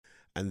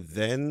And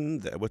then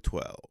there were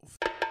 12.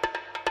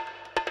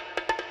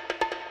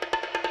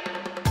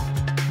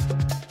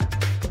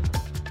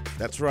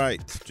 That's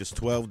right, just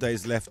 12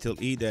 days left till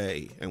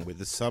E-Day, and with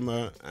the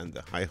summer and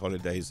the high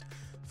holidays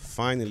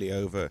finally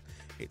over,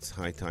 it's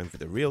high time for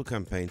the real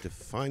campaign to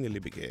finally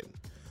begin.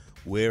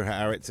 We're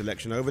Haaretz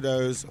Election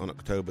Overdose on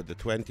October the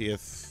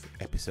 20th,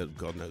 episode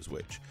God knows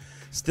which.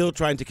 Still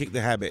trying to kick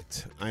the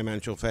habit. I'm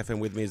Anshel Pfeff, and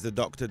with me is the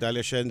Dr.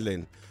 Dalia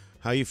Shendlin.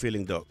 How are you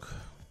feeling, Doc?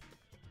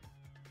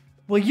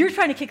 Well, you're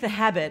trying to kick the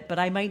habit, but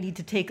I might need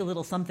to take a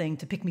little something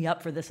to pick me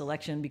up for this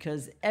election,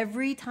 because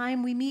every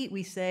time we meet,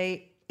 we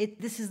say,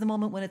 this is the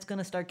moment when it's going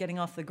to start getting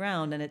off the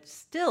ground, and it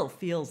still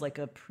feels like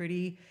a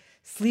pretty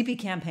sleepy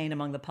campaign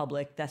among the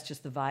public. That's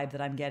just the vibe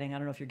that I'm getting. I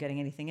don't know if you're getting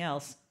anything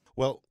else.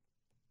 Well,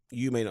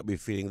 you may not be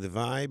feeling the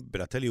vibe,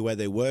 but I'll tell you where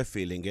they were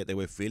feeling it. They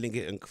were feeling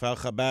it in Kfar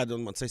Chabad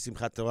on Motzei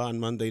Simchat Torah on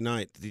Monday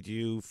night. Did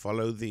you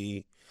follow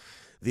the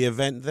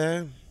event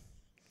there?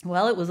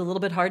 Well, it was a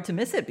little bit hard to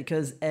miss it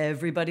because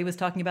everybody was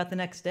talking about the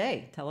next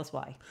day. Tell us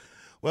why.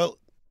 Well,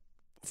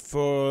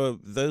 for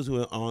those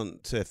who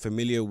aren't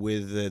familiar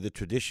with the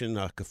tradition,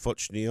 Hakafot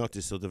Shniyot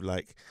is sort of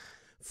like,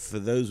 for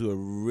those who are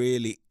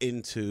really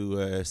into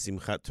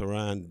Simchat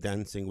Torah and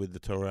dancing with the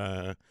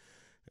Torah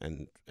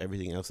and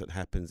everything else that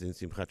happens in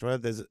Simchat Torah,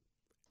 there's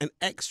an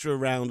extra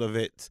round of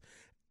it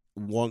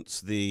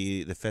once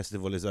the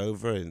festival is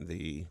over, and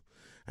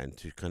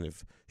to kind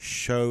of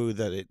show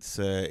that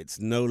it's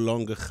no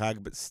longer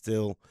Chag, but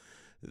still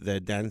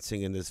they're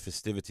dancing and there's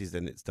festivities.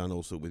 Then it's done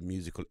also with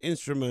musical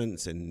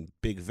instruments and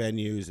big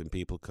venues, and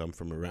people come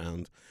from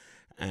around,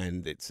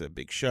 and it's a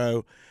big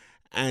show.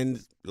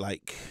 And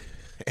like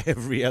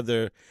every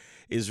other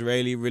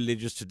Israeli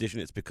religious tradition,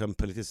 it's become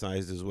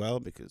politicized as well,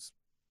 because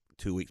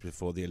 2 weeks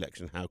before the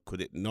election, how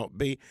could it not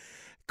be?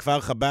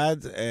 Kfar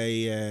Chabad,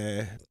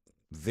 a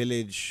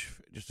village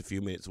just a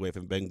few minutes away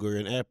from Ben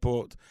Gurion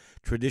Airport,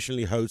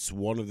 traditionally hosts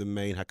one of the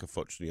main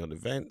Hakafot Shniyot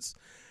events.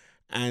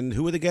 And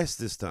who were the guests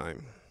this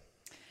time?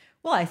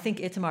 Well, I think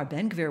Itamar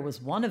Ben-Gvir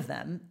was one of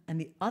them, and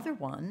the other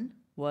one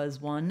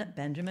was one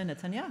Benjamin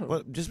Netanyahu.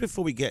 Well, just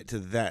before we get to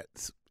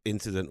that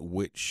incident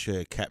which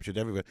captured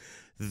everyone,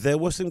 there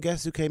were some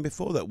guests who came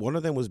before that. One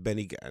of them was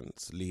Benny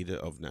Gantz, leader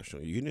of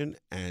National Union,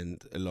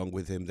 and along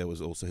with him there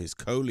was also his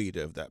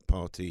co-leader of that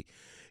party,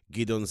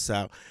 Gideon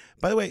Sa'ar.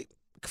 By the way,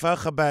 Kfar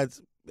Chabad,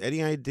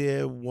 any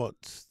idea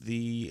what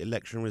the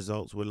election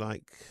results were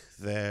like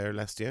there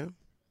last year?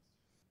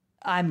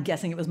 I'm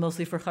guessing it was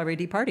mostly for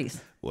Haredi parties.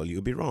 Well,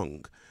 you'd be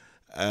wrong.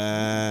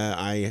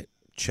 I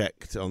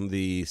checked on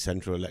the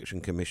Central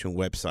Election Commission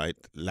website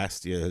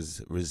last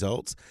year's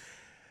results.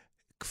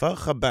 Kfar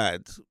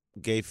Chabad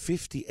gave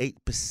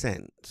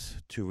 58%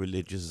 to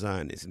religious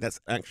Zionism. That's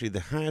actually the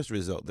highest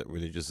result that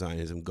religious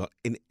Zionism got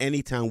in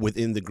any town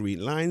within the Green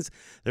Lines.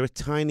 There are a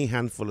tiny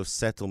handful of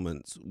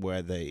settlements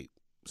where they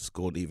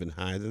scored even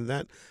higher than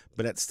that,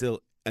 but that's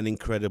still an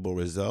incredible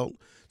result.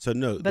 So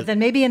no. But then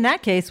maybe in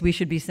that case, we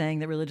should be saying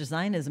that religious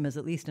Zionism is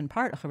at least in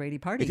part a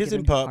Haredi party. It is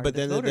in part, but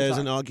then there's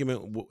an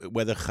argument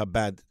whether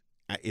Chabad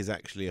is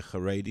actually a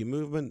Haredi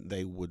movement.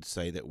 They would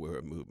say that we're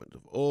a movement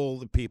of all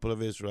the people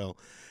of Israel,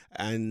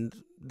 and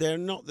they're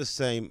not the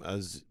same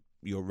as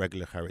your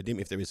regular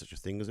Haredim, if there is such a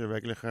thing as a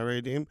regular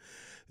Haredim.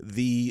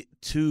 The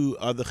two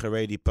other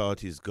Haredi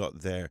parties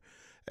got their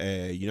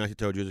United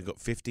Torah Jews got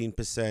 15%,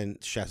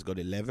 Shas got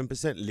 11%,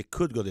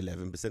 Likud got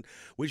 11%,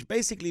 which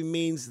basically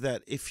means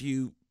that if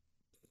you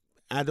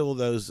add all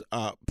those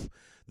up,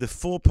 the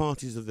four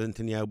parties of the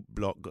Netanyahu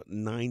bloc got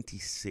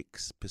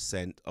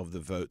 96% of the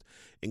vote.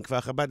 In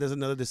Kfar Chabad, there's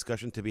another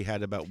discussion to be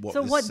had about what.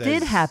 So what says,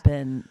 did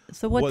happen?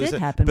 So what did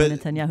happen when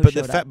Netanyahu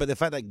showed up? But the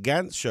fact that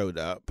Gantz showed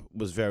up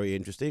was very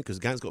interesting, because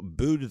Gantz got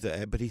booed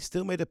there, but he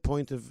still made a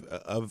point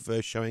of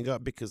showing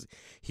up, because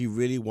he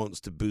really wants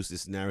to boost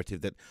this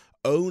narrative that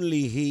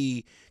only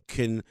he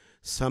can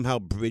somehow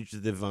bridge the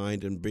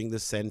divide and bring the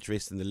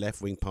centrists and the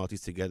left-wing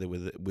parties together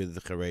with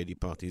the Haredi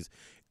parties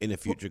in a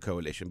future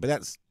coalition. But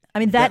that's. I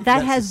mean, that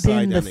has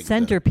been the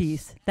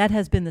centerpiece. That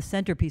has been the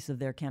centerpiece of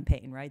their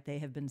campaign, right? They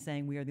have been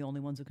saying we are the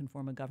only ones who can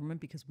form a government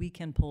because we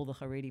can pull the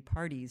Haredi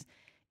parties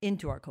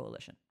into our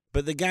coalition.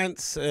 But the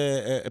Gantz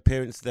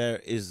appearance there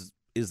is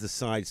the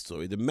side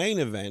story. The main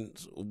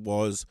event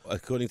was,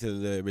 according to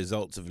the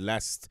results of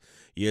last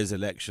year's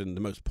election,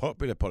 the most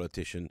popular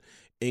politician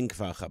in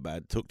Kfar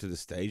Chabad took to the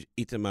stage.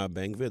 Itamar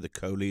Ben-Gvir, the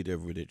co-leader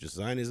of religious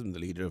Zionism, the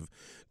leader of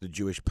the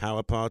Jewish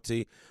Power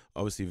Party,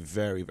 obviously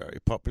very, very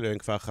popular in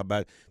Kfar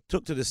Chabad,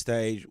 took to the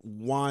stage,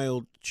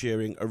 wild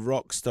cheering, a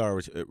rock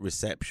star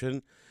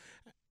reception.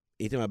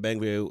 Itamar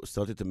Ben-Gvir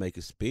started to make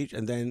a speech,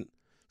 and then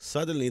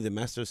suddenly the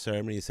master of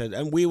ceremony said,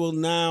 and we will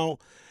now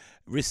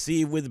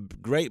receive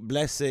with great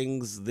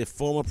blessings the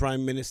former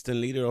prime minister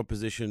and leader of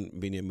opposition,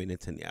 Benjamin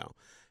Netanyahu.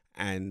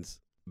 And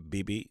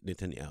Bibi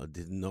Netanyahu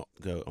did not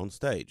go on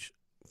stage.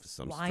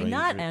 Why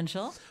not,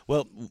 Anshel?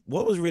 Well,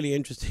 what was really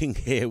interesting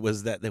here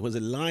was that there was a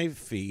live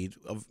feed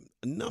of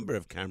a number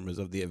of cameras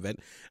of the event,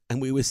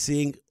 and we were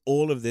seeing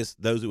all of this,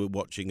 those who were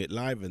watching it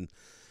live, and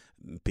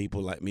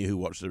people like me who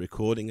watch the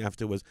recording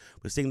afterwards,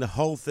 we're seeing the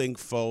whole thing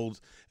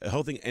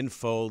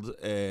unfold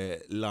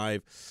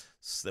live.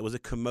 So there was a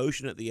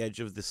commotion at the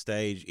edge of the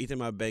stage.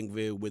 Itamar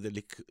Ben-Gvir with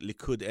the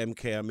Likud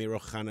MK Amir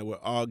Ochana were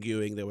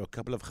arguing. There were a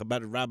couple of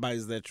Chabad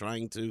rabbis there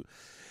trying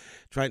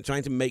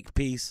to make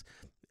peace.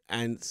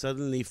 And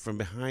suddenly, from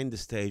behind the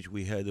stage,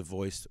 we heard a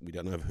voice, we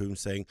don't know of whom,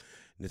 saying,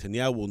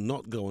 Netanyahu will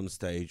not go on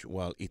stage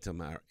while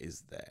Itamar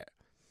is there.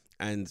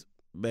 And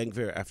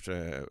Ben-Gvir,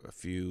 after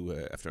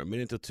a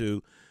minute or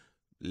two,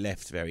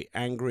 left very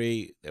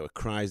angry. There were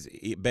cries,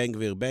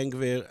 Ben-Gvir,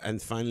 Ben-Gvir,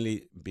 and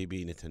finally,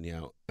 Bibi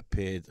Netanyahu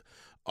appeared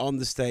on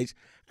the stage.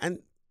 And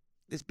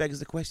this begs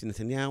the question,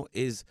 Netanyahu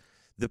is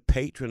the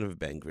patron of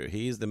Ben-Gvir.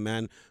 He is the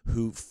man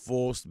who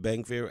forced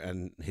Ben-Gvir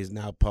and his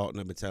now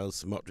partner Bezalel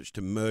Smotrich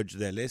to merge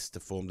their list to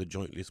form the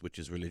joint list, which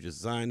is religious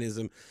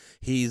Zionism.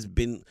 He's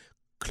been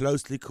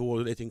closely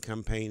coordinating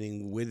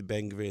campaigning with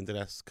Ben-Gvir in the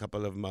last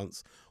couple of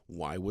months.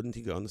 Why wouldn't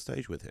he go on the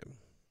stage with him?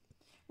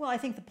 Well, I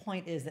think the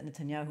point is that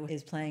Netanyahu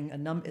is playing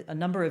a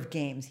number of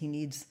games. He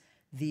needs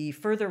the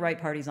further right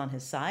parties on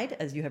his side,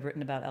 as you have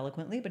written about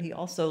eloquently, but he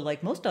also,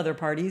 like most other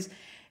parties,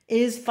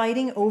 is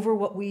fighting over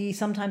what we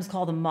sometimes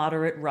call the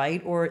moderate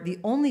right, or the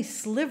only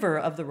sliver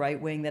of the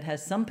right wing that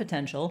has some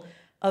potential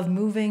of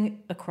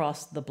moving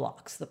across the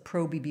blocks, the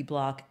pro-Bibi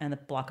bloc and the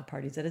bloc of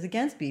parties that is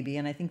against Bibi.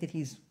 And I think that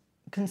he's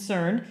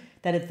concerned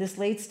that at this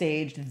late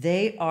stage,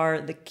 they are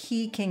the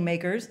key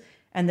kingmakers,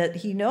 and that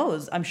he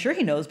knows, I'm sure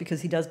he knows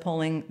because he does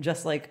polling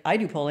just like I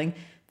do polling,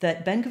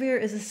 that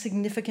Ben-Gvir is a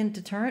significant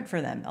deterrent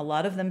for them. A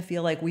lot of them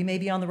feel like we may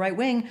be on the right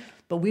wing,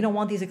 but we don't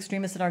want these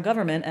extremists in our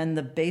government. And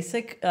the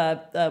basic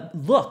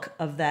look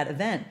of that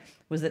event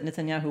was that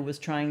Netanyahu was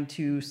trying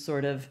to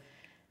sort of,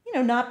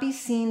 not be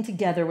seen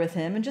together with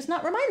him and just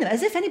not remind them,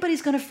 as if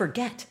anybody's going to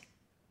forget.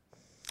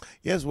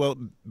 Yes, well,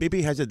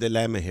 Bibi has a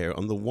dilemma here.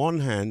 On the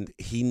one hand,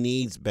 he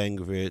needs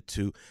Ben-Gvir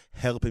to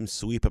help him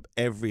sweep up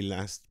every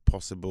last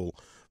possible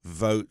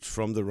vote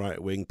from the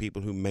right wing,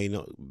 people who may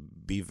not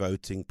be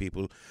voting,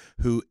 people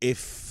who,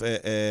 if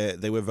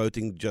they were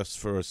voting just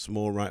for a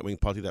small right wing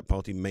party, that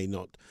party may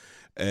not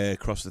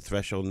cross the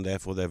threshold and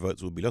therefore their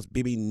votes will be lost.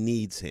 Bibi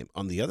needs him.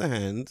 On the other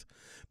hand,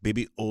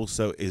 Bibi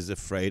also is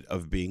afraid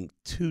of being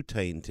too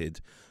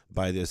tainted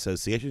by the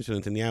association. So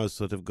Netanyahu has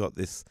sort of got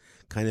this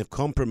kind of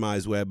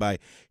compromise whereby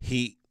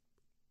he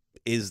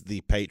is the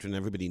patron.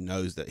 Everybody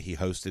knows that he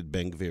hosted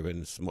Ben-Gvir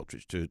and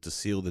Smotrich to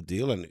seal the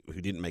deal, and he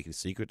didn't make a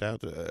secret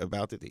out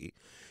about it. He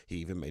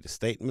even made a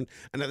statement.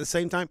 And at the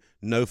same time,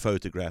 no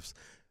photographs.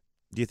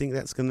 Do you think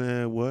that's going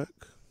to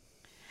work?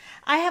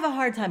 I have a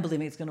hard time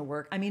believing it's going to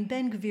work. I mean,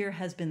 Ben-Gvir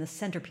has been the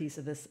centerpiece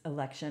of this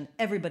election.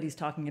 Everybody's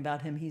talking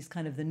about him. He's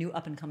kind of the new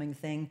up-and-coming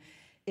thing.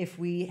 If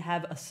we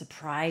have a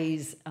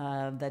surprise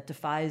that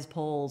defies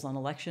polls on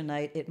election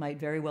night, it might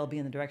very well be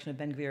in the direction of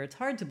Ben-Gvir. It's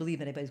hard to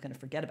believe anybody's going to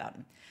forget about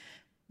him.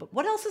 But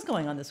what else is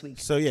going on this week?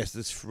 So, yes,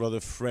 this rather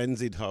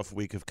frenzied half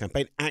week of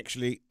campaign.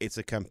 Actually, it's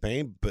a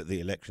campaign, but the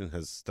election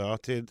has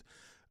started.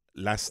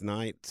 Last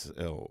night,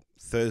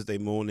 Thursday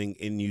morning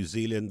in New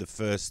Zealand, the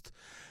first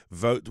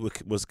vote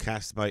was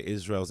cast by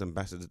Israel's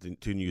ambassador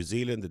to New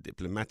Zealand. The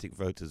diplomatic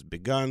vote has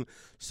begun.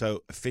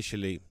 So,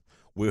 officially,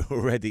 we're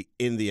already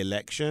in the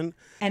election.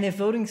 And if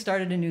voting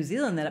started in New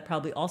Zealand, then it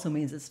probably also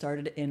means it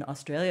started in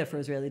Australia for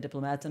Israeli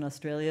diplomats. And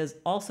Australia has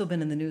also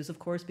been in the news, of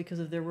course, because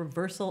of their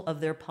reversal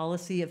of their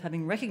policy of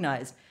having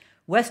recognized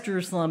West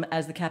Jerusalem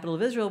as the capital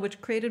of Israel,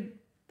 which created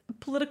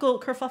political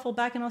kerfuffle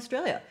back in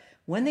Australia.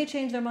 When they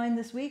changed their mind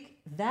this week,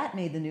 that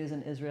made the news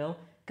in Israel,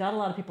 got a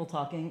lot of people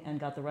talking, and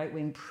got the right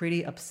wing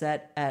pretty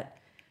upset at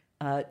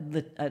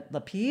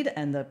Lapid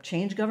and the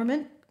change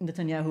government.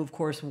 Netanyahu, of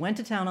course, went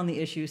to town on the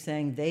issue,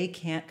 saying they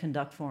can't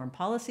conduct foreign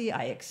policy.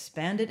 I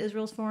expanded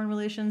Israel's foreign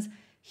relations.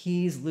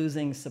 He's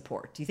losing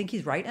support. Do you think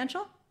he's right,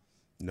 Anshel?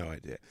 No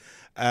idea.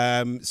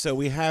 So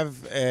we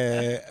have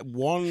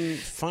one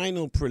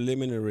final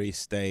preliminary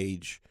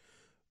stage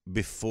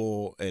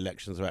before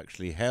elections are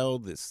actually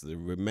held. It's the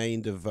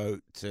remainder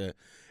vote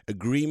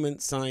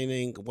agreement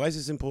signing. Why is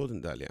this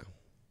important, Dalia?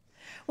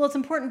 Well, it's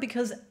important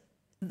because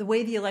the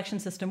way the election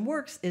system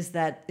works is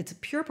that it's a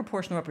pure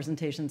proportional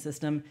representation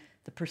system.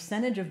 The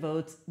percentage of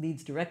votes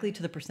leads directly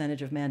to the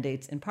percentage of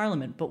mandates in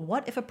parliament. But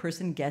what if a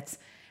person gets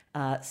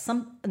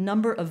some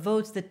number of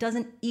votes that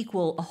doesn't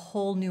equal a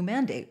whole new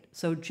mandate?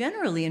 So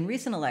generally in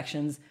recent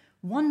elections,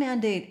 one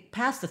mandate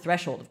past the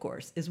threshold, of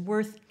course, is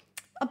worth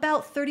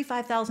about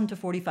 35,000 to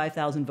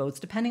 45,000 votes,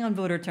 depending on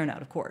voter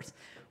turnout, of course.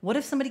 What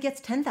if somebody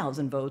gets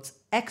 10,000 votes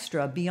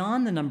extra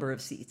beyond the number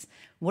of seats?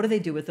 What do they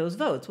do with those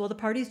votes? Well, the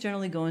parties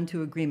generally go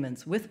into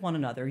agreements with one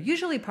another,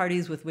 usually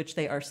parties with which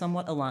they are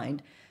somewhat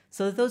aligned,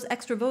 so that those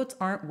extra votes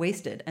aren't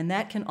wasted. And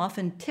that can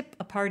often tip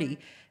a party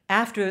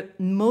after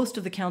most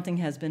of the counting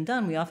has been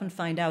done. We often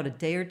find out a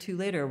day or two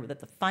later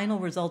that the final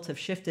results have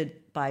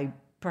shifted by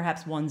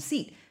perhaps one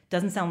seat.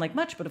 Doesn't sound like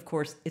much, but of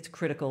course it's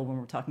critical when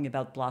we're talking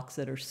about blocks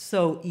that are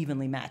so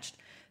evenly matched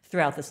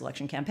throughout this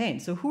election campaign.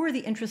 So who are the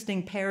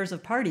interesting pairs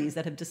of parties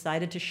that have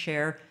decided to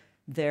share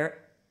their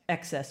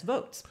excess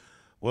votes?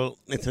 Well,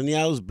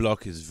 Netanyahu's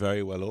bloc is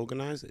very well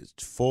organized. It's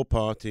 4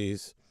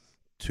 parties,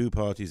 two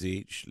parties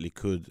each,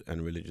 Likud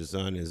and Religious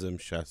Zionism,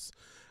 Shas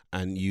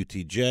and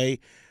UTJ.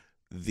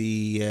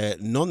 The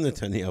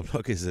non-Netanyahu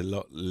bloc is a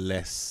lot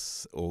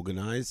less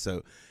organized.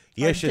 So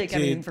Yesh take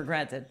everything for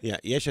granted. Yeah,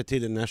 Yesh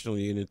Atid and National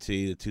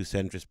Unity, the two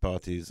centrist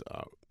parties,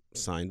 are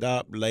signed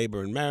up.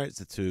 Labour and Meretz,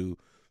 the two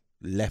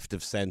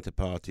left-of-centre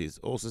parties,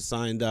 also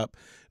signed up,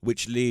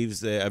 which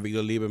leaves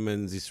Avigdor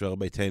Lieberman's Israel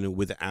Beitenu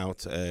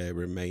without a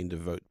remainder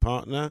vote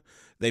partner.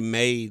 They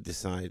may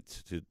decide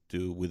to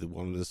do with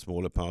one of the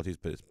smaller parties,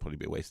 but it's probably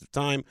be a waste of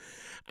time.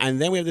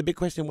 And then we have the big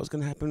question, what's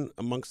going to happen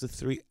amongst the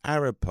three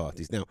Arab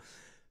parties? Now,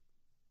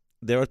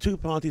 there are two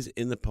parties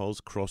in the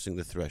polls crossing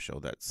the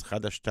threshold. That's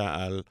Hadash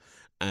Ta'al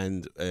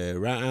and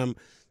Ra'am.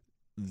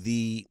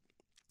 The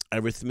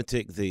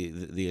arithmetic,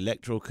 the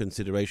electoral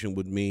consideration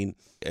would mean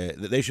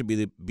that they should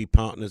be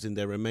partners in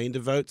their remainder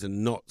votes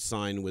and not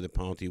sign with a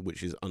party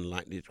which is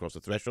unlikely to cross the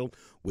threshold,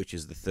 which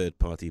is the third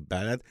party,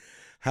 Balad.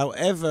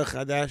 However,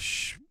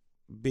 Hadash,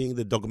 being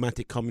the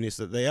dogmatic communists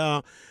that they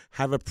are,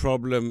 have a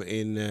problem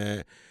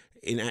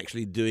in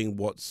actually doing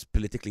what's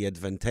politically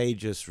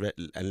advantageous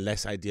and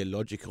less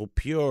ideological,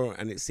 pure,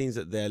 and it seems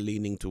that they're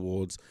leaning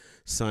towards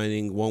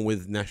signing one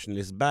with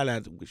nationalist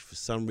Balad, which for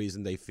some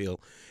reason they feel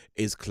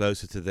is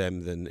closer to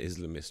them than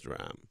Islamist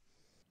Ram.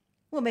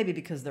 Well, maybe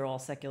because they're all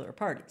secular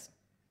parties.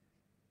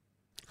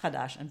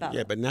 Hadash and Balad.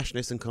 Yeah, but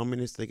nationalists and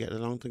communists, they get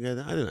along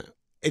together? I don't know.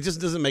 It just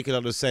doesn't make a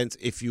lot of sense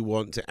if you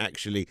want to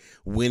actually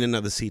win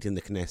another seat in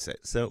the Knesset.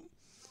 So,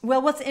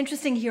 well, what's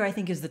interesting here, I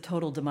think, is the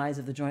total demise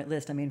of the joint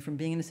list. I mean, from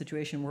being in a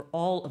situation where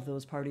all of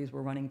those parties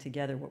were running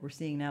together, what we're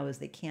seeing now is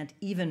they can't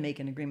even make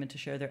an agreement to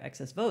share their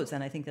excess votes.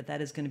 And I think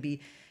that is going to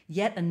be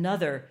yet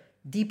another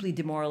deeply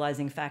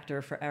demoralizing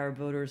factor for Arab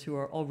voters who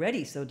are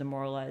already so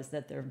demoralized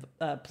that they're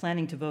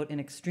planning to vote in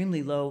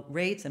extremely low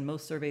rates. And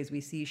most surveys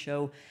we see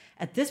show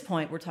at this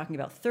point, we're talking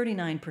about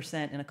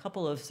 39% in a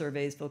couple of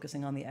surveys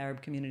focusing on the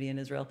Arab community in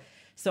Israel.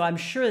 So I'm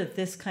sure that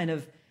this kind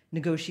of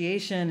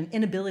negotiation and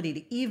inability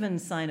to even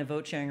sign a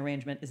vote sharing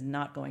arrangement is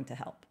not going to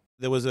help.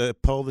 There was a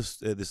poll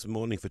this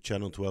morning for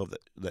Channel 12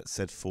 that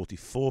said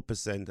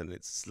 44%, and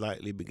it's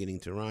slightly beginning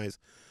to rise.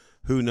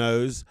 Who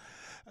knows?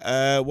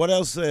 What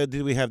else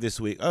did we have this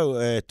week?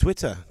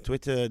 Twitter.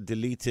 Twitter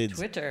deleted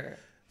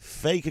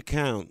fake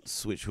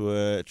accounts which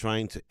were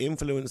trying to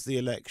influence the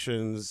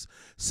elections.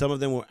 Some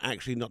of them were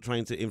actually not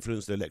trying to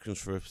influence the elections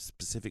for a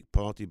specific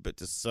party, but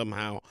to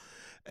somehow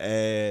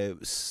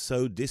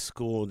sow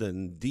discord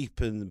and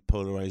deepen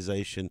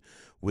polarization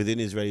within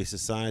Israeli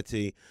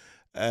society.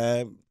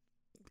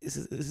 This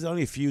is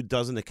only a few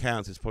dozen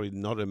accounts. It's probably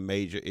not a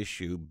major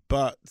issue,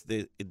 but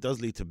it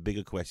does lead to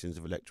bigger questions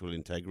of electoral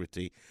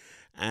integrity.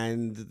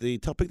 And the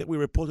topic that we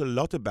report a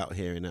lot about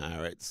here in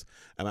Haaretz,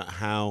 about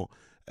how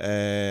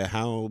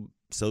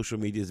social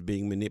media is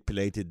being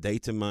manipulated,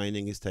 data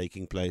mining is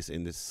taking place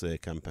in this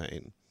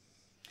campaign.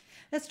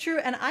 That's true,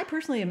 and I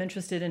personally am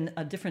interested in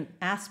a different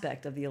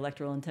aspect of the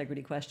electoral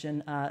integrity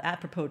question.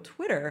 Apropos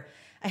Twitter,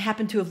 I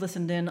happened to have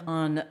listened in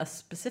on a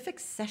specific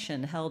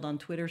session held on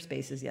Twitter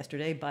Spaces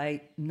yesterday by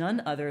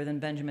none other than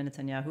Benjamin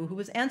Netanyahu, who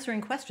was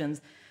answering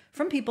questions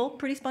from people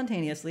pretty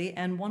spontaneously,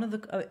 and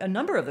a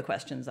number of the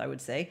questions, I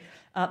would say,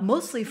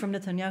 mostly from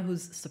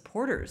Netanyahu's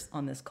supporters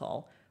on this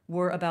call,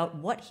 were about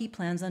what he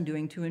plans on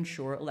doing to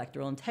ensure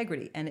electoral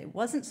integrity. And it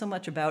wasn't so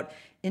much about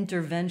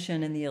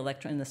intervention in the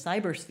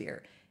cybersphere.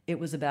 It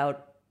was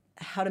about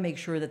how to make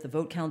sure that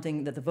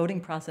the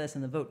voting process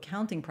and the vote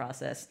counting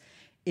process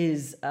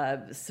is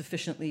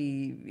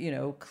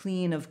sufficiently,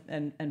 clean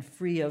and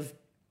free of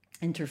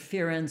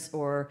interference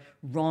or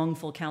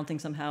wrongful counting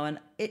somehow. And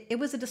it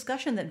was a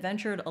discussion that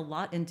ventured a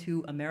lot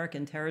into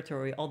American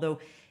territory, although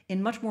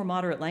in much more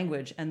moderate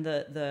language. And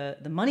the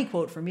money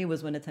quote for me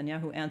was when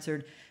Netanyahu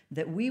answered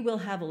that we will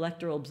have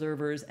electoral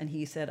observers, and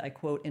he said, I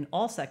quote, in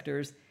all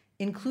sectors,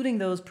 including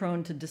those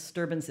prone to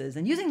disturbances.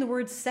 And using the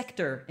word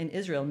sector in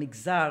Israel,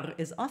 migzar,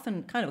 is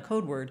often kind of a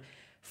code word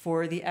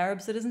for the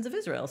Arab citizens of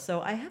Israel.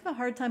 So I have a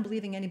hard time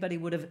believing anybody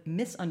would have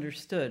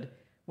misunderstood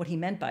what he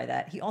meant by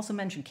that. He also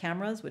mentioned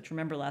cameras, which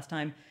remember last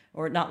time,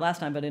 or not last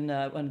time, but in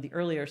one of the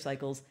earlier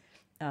cycles,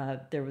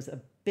 there was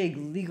a big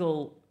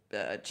legal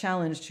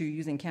challenge to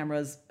using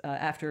cameras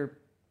after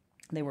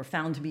they were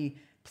found to be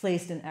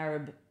placed in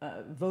Arab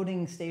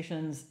voting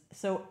stations.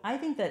 So I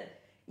think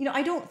that,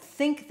 I don't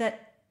think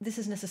that this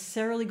is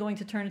necessarily going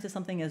to turn into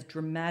something as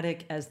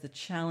dramatic as the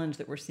challenge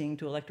that we're seeing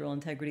to electoral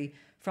integrity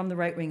from the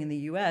right wing in the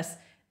U.S.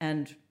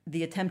 and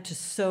the attempt to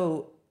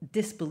sow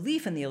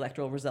disbelief in the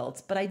electoral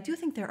results. But I do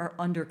think there are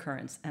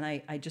undercurrents, and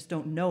I just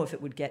don't know if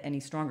it would get any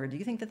stronger. Do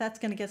you think that that's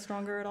going to get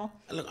stronger at all?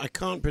 Look, I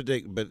can't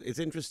predict, but it's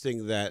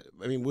interesting that,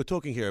 we're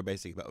talking here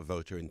basically about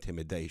voter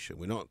intimidation.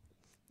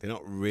 They're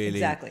not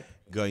really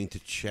going to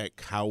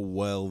check how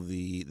well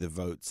the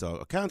votes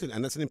are counted,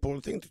 and that's an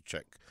important thing to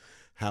check,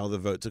 how the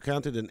votes are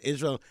counted. And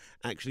Israel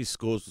actually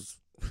scores,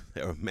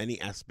 there are many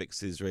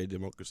aspects of Israeli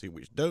democracy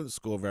which don't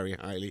score very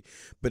highly,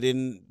 but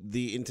in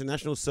the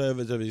international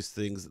surveys of these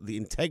things, the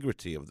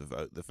integrity of the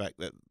vote, the fact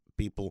that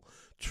people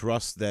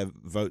trust their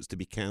votes to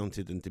be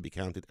counted and to be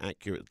counted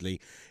accurately,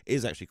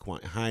 is actually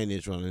quite high in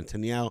Israel. And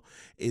Netanyahu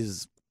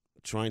is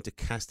trying to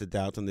cast a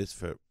doubt on this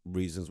for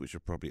reasons which are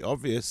probably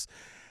obvious.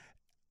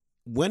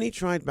 When he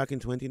tried back in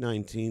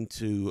 2019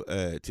 to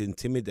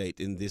intimidate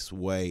in this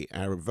way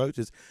Arab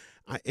voters,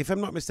 if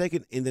I'm not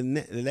mistaken, in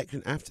the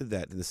election after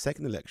that, in the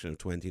second election of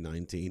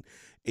 2019,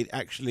 it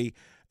actually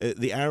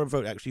the Arab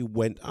vote actually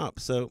went up.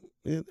 So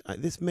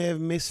this may have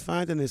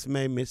misfired, and this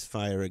may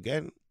misfire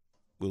again.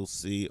 We'll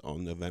see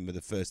on November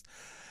the 1st.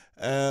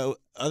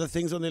 Other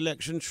things on the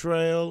election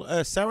trail.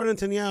 Sarah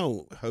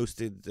Netanyahu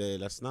hosted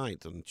last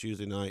night,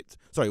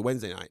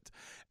 Wednesday night,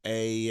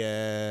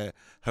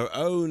 her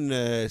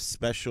own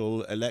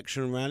special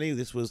election rally.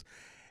 This was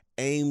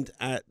aimed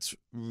at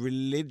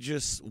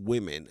religious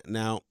women.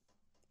 Now,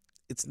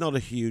 it's not a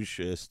huge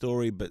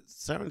story, but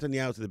Sarah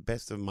Netanyahu, to the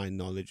best of my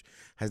knowledge,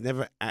 has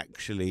never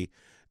actually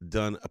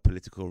done a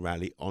political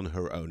rally on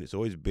her own. It's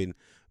always been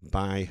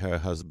by her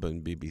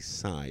husband Bibi's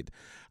side.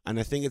 And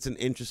I think it's an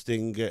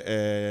interesting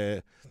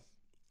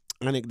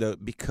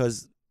anecdote,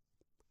 because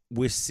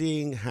we're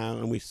seeing how,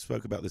 and we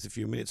spoke about this a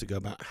few minutes ago,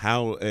 about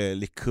how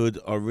Likud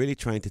are really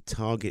trying to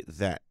target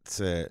that.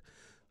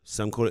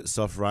 Some call it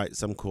soft right,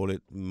 some call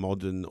it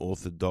modern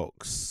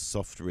orthodox,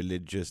 soft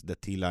religious,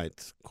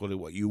 Datilite, call it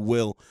what you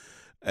will,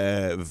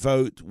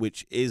 vote,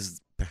 which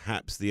is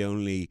perhaps the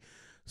only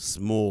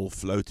small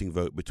floating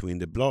vote between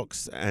the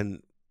blocks.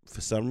 And for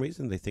some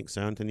reason, they think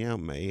Sarah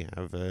Netanyahu may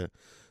have a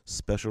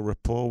special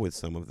rapport with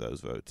some of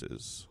those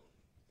voters.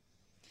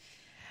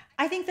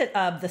 I think that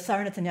the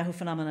Sarah Netanyahu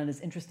phenomenon is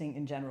interesting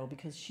in general,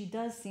 because she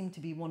does seem to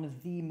be one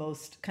of the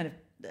most kind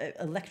of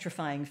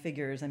electrifying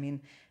figures. I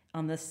mean,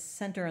 on the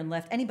center and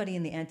left, anybody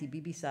in the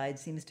anti-Bibi side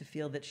seems to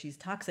feel that she's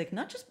toxic.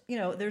 Not just,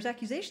 there's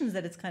accusations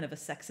that it's kind of a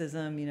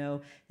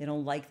sexism, they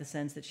don't like the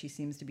sense that she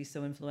seems to be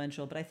so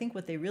influential. But I think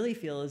what they really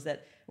feel is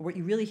that, or what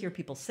you really hear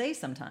people say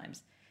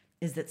sometimes,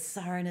 is that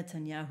Sarah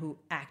Netanyahu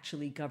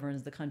actually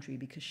governs the country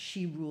because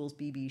she rules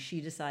Bibi, she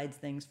decides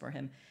things for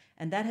him.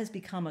 And that has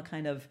become a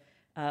kind of,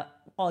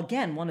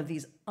 again, one of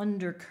these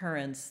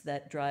undercurrents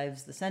that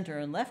drives the center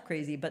and left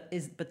crazy, but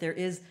there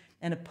is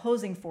an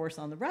opposing force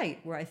on the right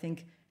where I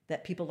think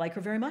that people like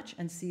her very much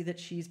and see that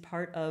she's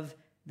part of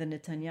the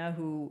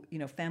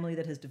Netanyahu, family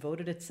that has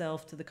devoted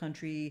itself to the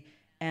country.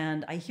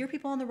 And I hear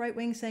people on the right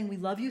wing saying, "We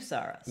love you,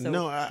 Sarah." So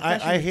no,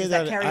 I hear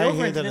that. I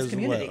hear that as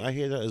well. I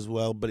hear that as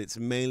well, but it's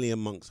mainly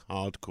amongst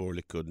hardcore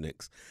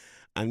Likudniks.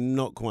 I'm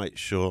not quite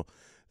sure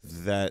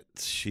that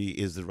she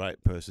is the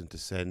right person to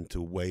send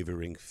to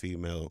wavering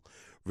female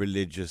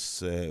religious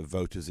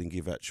voters in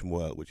Givat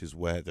Shmuel, which is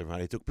where the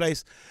rally took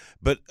place.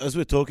 But as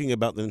we're talking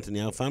about the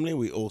Netanyahu family,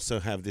 we also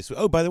have this.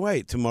 Oh, by the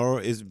way, tomorrow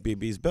is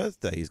Bibi's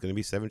birthday. He's going to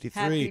be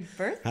 73. Happy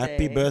birthday.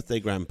 Happy birthday,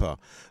 Grandpa.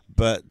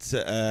 But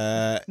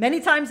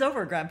many times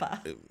over, Grandpa.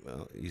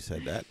 Well, you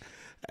said that.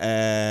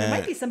 There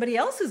might be somebody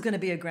else who's going to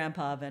be a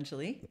grandpa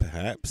eventually.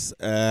 Perhaps.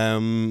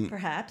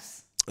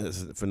 Perhaps.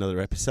 For another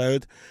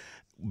episode.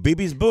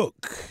 Bibi's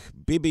book,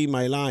 Bibi,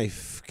 My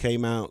Life,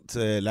 came out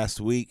last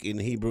week in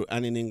Hebrew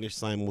and in English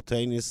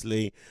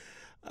simultaneously.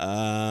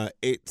 I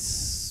think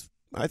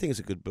it's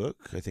a good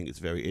book. I think it's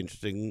very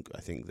interesting. I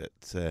think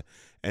that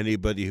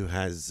anybody who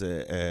has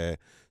a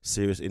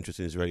serious interest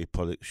in Israeli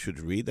politics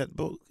should read that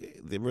book.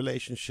 The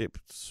relationship,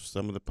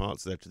 some of the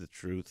parts there to the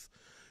truth,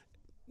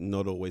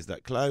 not always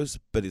that close,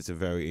 but it's a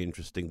very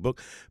interesting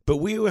book. But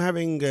we were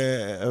having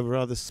a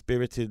rather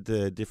spirited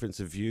difference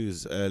of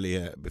views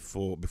earlier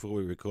before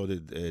we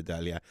recorded,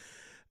 Dalia.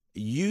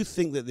 You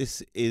think that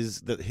this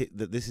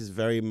is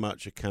very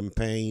much a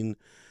campaign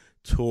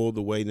toward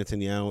the way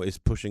Netanyahu is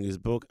pushing his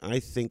book? I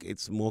think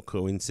it's more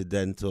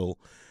coincidental.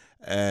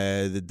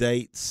 The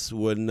dates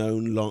were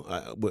known long.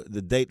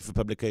 The date for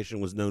publication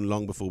was known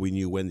long before we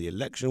knew when the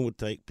election would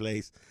take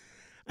place,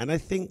 and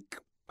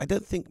I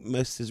don't think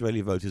most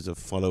Israeli voters are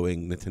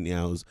following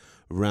Netanyahu's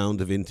round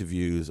of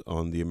interviews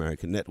on the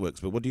American networks.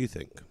 But what do you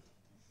think?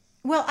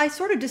 Well, I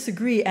sort of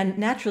disagree. And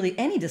naturally,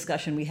 any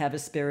discussion we have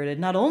is spirited,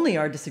 not only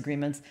our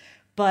disagreements,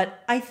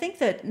 but I think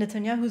that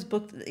Netanyahu's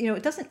book,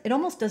 it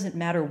almost doesn't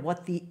matter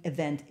what the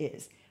event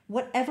is.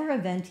 Whatever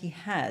event he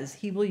has,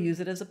 he will use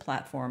it as a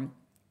platform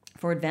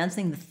for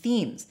advancing the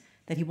themes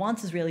that he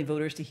wants Israeli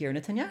voters to hear.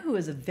 Netanyahu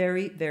is a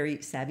very,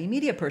 very savvy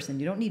media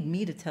person. You don't need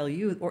me to tell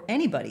you or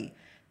anybody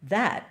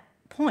that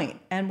point.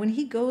 And when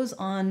he goes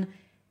on,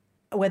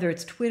 whether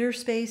it's Twitter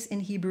Space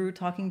in Hebrew,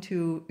 talking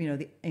to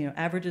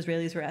average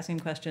Israelis who are asking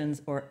questions,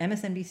 or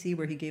MSNBC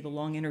where he gave a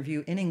long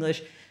interview in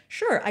English,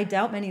 sure, I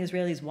doubt many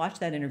Israelis watch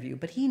that interview,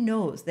 but he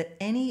knows that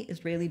any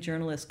Israeli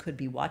journalist could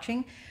be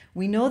watching.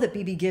 We know that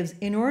Bibi gives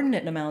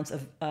inordinate amounts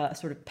of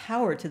sort of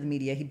power to the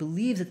media. He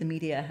believes that the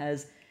media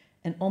has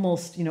an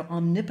almost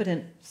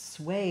omnipotent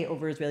sway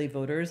over Israeli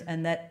voters,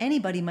 and that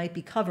anybody might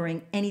be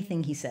covering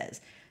anything he says.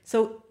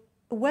 So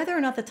whether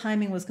or not the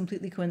timing was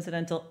completely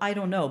coincidental, I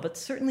don't know. But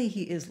certainly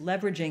he is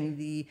leveraging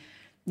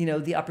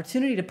the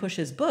opportunity to push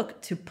his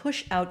book to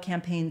push out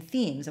campaign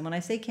themes. And when I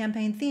say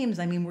campaign themes,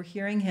 I mean we're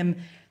hearing him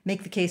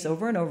make the case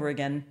over and over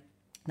again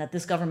that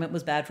this government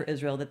was bad for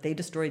Israel, that they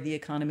destroyed the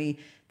economy,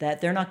 that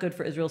they're not good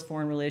for Israel's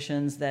foreign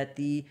relations, that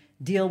the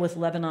deal with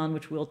Lebanon,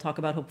 which we'll talk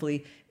about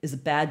hopefully, is a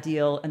bad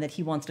deal, and that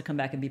he wants to come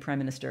back and be prime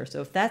minister.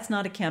 So if that's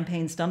not a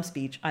campaign stump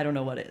speech, I don't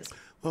know what is.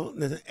 Well,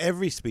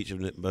 every speech of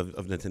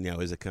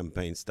Netanyahu is a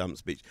campaign stump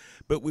speech.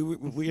 But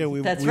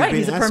that's right.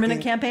 He's a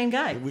permanent campaign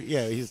guy.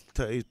 He's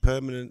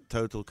permanent,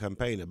 total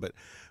campaigner. But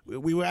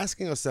we were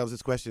asking ourselves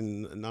this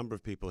question. A number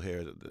of people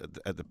here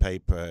at the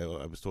paper.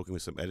 I was talking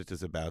with some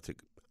editors about it.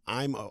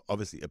 I'm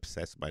obviously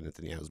obsessed by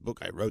Netanyahu's book.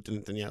 I wrote a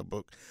Netanyahu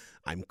book.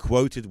 I'm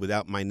quoted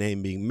without my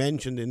name being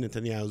mentioned in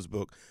Netanyahu's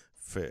book,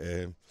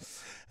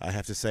 I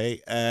have to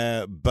say.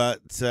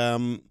 But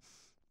I'm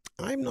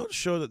not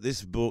sure that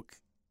this book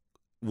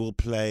will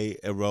play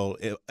a role,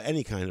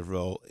 any kind of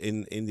role,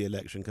 in the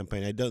election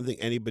campaign. I don't think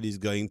anybody's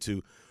going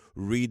to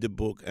read the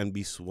book and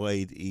be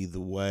swayed either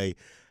way.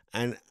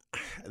 And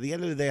at the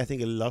end of the day, I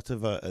think a lot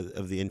of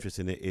the interest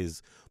in it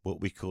is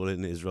what we call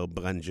in Israel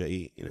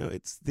branjai.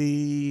 It's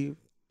the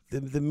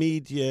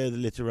media, the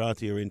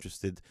literati are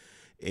interested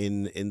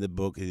in the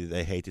book.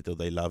 They hate it or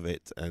they love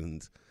it,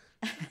 and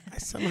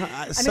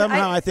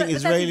somehow I think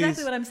Israelis. That's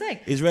exactly what I'm saying.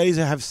 Israelis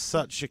have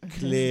such a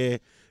clear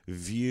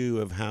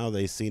view of how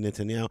they see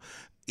Netanyahu.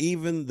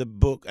 Even the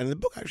book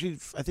actually,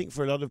 I think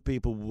for a lot of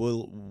people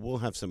will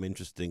have some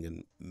interesting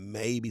and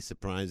maybe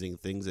surprising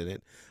things in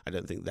it. I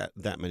don't think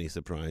that many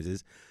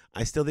surprises.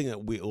 I still think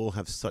that we all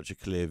have such a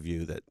clear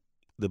view that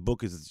the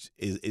book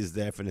is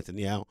there for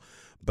Netanyahu,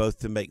 both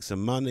to make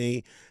some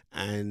money,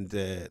 and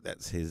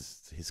that's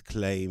his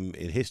claim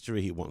in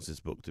history. He wants this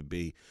book to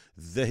be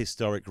the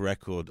historic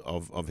record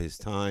of his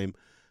time.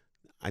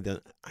 I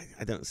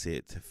don't see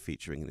it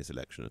featuring in this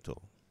election at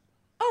all.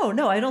 Oh,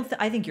 no, I don't.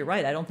 I think you're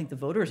right. I don't think the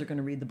voters are going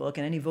to read the book,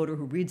 and any voter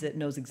who reads it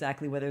knows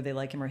exactly whether they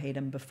like him or hate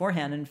him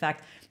beforehand. In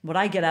fact, what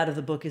I get out of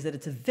the book is that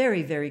it's a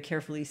very, very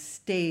carefully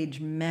staged,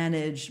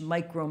 managed,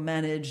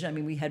 micromanaged. I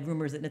mean, we had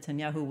rumors that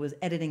Netanyahu was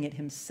editing it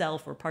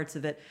himself or parts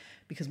of it,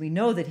 because we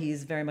know that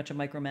he's very much a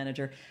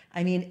micromanager.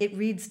 I mean, it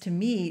reads to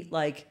me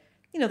like,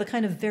 the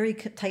kind of very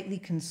tightly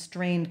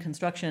constrained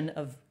construction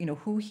of,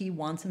 who he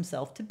wants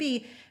himself to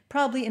be,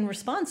 probably in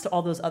response to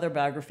all those other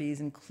biographies,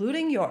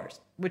 including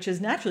yours, which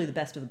is naturally the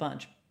best of the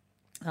bunch.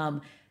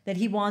 That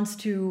he wants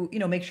to,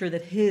 make sure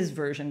that his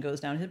version goes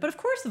down. But of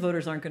course the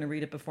voters aren't going to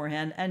read it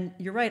beforehand. And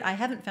you're right, I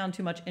haven't found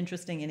too much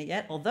interesting in it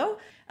yet. Although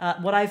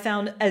what I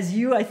found, as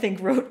you, I think,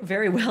 wrote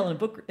very well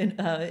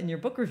in your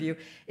book review,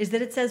 is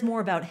that it says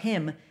more about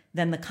him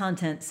than the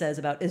content says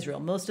about Israel.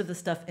 Most of the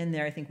stuff in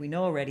there I think we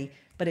know already,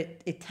 but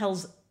it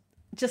tells,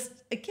 just,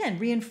 again,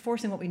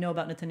 reinforcing what we know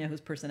about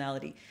Netanyahu's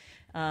personality.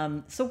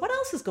 So what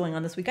else is going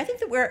on this week? I think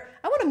that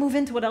I want to move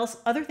into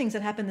other things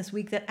that happened this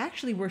week that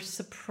actually were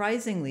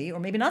surprisingly, or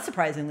maybe not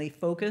surprisingly,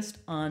 focused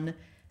on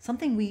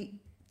something we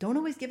don't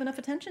always give enough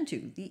attention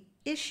to, the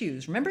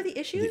issues. Remember the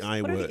issues? The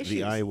I word,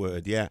 the I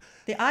word, yeah.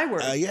 The I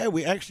word. Yeah,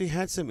 we actually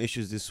had some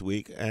issues this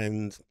week,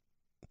 and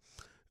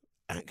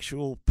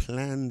actual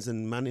plans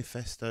and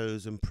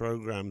manifestos and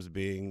programs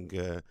being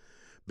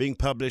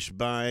published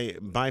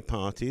by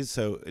parties.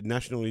 So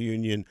National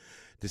Union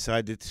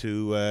decided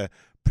to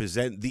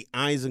present the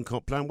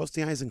Eisenkot Plan. What's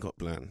the Eisenkot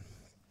Plan?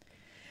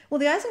 Well,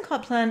 the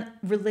Eisenkot Plan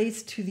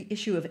relates to the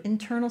issue of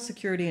internal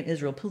security in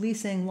Israel,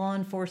 policing, law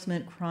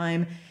enforcement,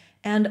 crime.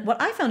 And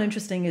what I found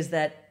interesting is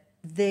that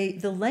the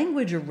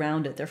language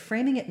around it, they're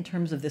framing it in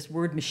terms of this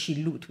word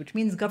meshilut, which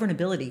means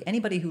governability.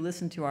 Anybody who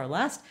listened to our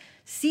last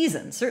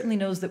season certainly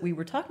knows that we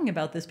were talking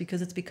about this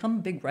because it's become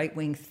a big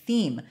right-wing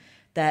theme,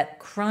 that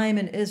crime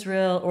in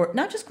Israel, or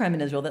not just crime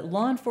in Israel, that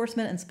law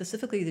enforcement and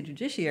specifically the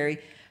judiciary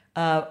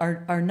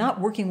are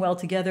not working well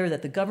together,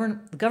 that the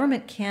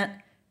government can't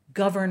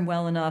govern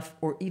well enough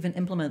or even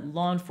implement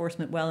law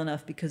enforcement well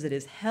enough because it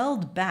is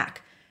held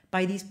back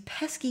by these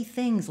pesky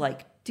things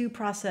like due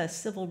process,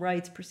 civil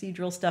rights,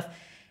 procedural stuff.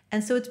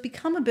 And so it's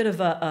become a bit of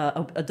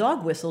a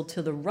dog whistle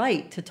to the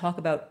right to talk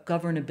about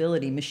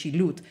governability,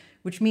 meshilut,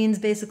 which means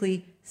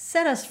basically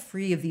set us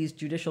free of these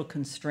judicial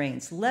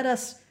constraints. Let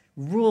us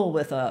rule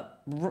with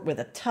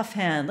a tough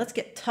hand. Let's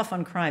get tough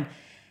on crime.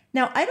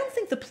 Now, I don't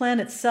think the plan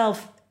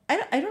itself,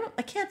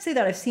 I can't say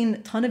that I've seen a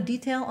ton of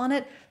detail on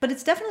it, but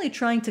it's definitely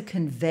trying to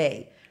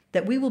convey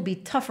that we will be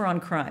tougher on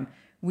crime.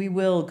 We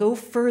will go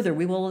further.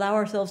 We will allow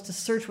ourselves to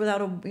search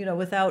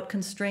without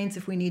constraints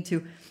if we need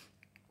to.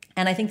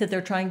 And I think that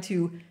they're trying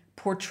to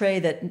portray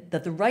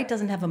that the right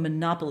doesn't have a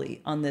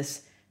monopoly on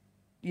this,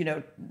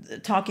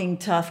 talking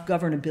tough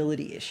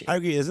governability issue. I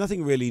agree. There's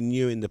nothing really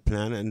new in the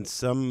plan, and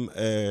some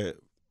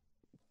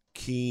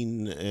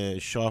keen,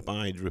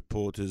 sharp-eyed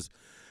reporters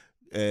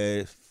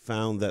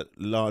found that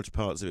large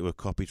parts of it were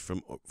copied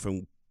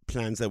from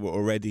plans that were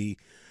already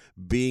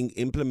being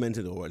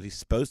implemented, or at least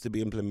supposed to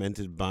be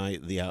implemented, by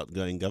the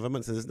outgoing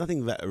government. So there's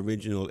nothing that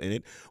original in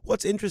it.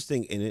 What's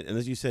interesting in it, and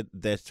as you said,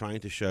 they're trying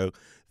to show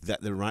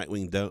that the right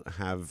wing don't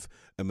have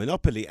a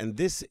monopoly. And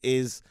this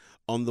is,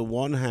 on the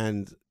one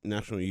hand,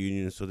 National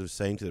Union sort of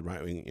saying to the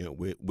right wing,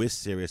 we're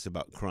serious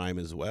about crime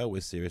as well.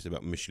 We're serious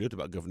about meshilut,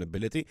 about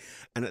governability.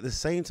 And at the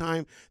same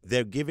time,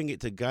 they're giving it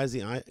to Gadi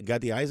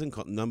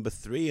Eisenkot, number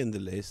 3 in the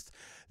list,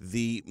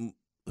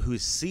 who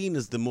is seen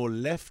as the more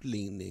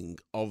left-leaning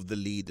of the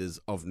leaders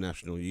of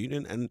National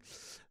Union, and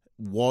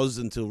was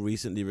until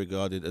recently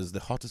regarded as the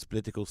hottest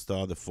political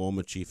star, the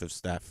former chief of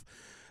staff,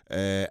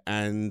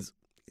 and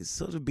it's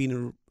sort of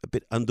been a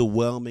bit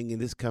underwhelming in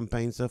this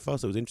campaign so far.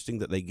 So it was interesting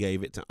that they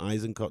gave it to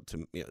Eisenkot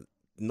to,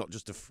 not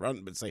just a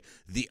front, but say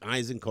the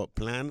Eisenkot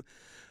plan.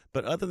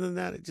 But other than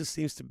that, it just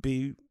seems to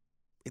be,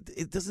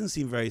 it doesn't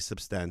seem very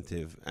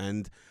substantive.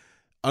 And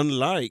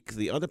unlike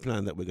the other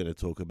plan that we're going to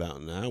talk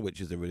about now,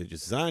 which is the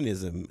religious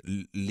Zionism,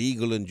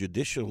 legal and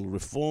judicial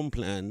reform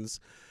plans,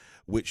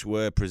 which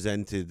were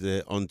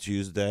presented on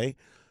Tuesday.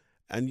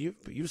 And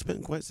you've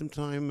spent quite some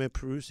time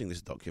perusing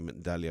this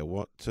document, Dalia.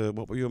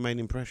 What were your main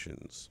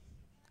impressions?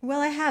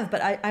 Well, I have,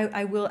 but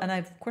I will, and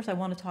of course I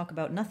want to talk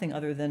about nothing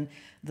other than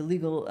the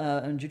legal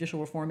and judicial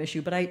reform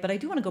issue. But I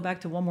do want to go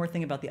back to one more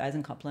thing about the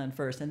Eisenkot plan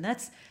first, and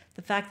that's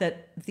the fact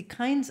that the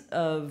kinds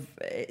of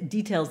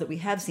details that we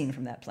have seen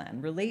from that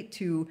plan relate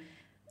to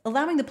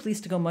allowing the police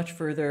to go much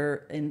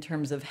further in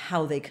terms of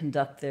how they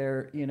conduct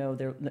their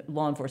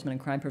law enforcement and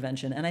crime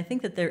prevention. And I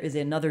think that there is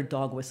another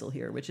dog whistle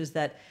here, which is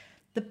that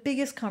the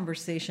biggest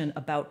conversation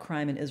about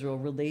crime in Israel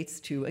relates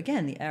to,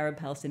 again, the Arab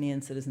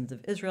Palestinian citizens of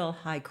Israel,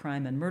 high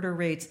crime and murder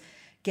rates,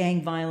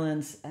 gang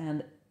violence,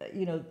 and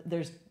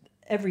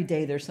every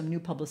day there's some new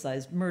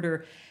publicized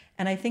murder.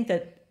 And I think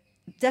that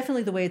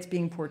definitely the way it's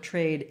being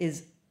portrayed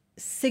is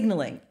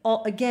signaling,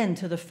 again,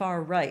 to the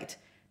far right,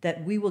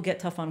 that we will get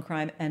tough on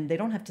crime, and they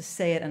don't have to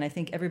say it, and I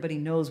think everybody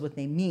knows what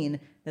they mean,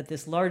 that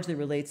this largely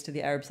relates to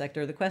the Arab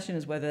sector. The question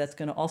is whether that's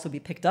going to also be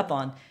picked up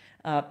on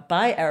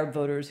by Arab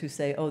voters who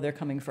say, oh, they're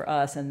coming for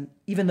us, and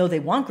even though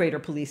they want greater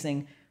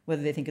policing,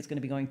 whether they think it's going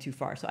to be going too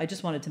far. So I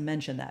just wanted to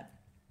mention that.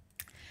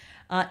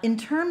 In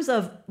terms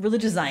of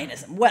religious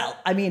Zionism, well,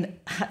 I mean,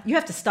 you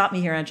have to stop me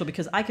here, Anshel,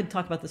 because I could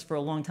talk about this for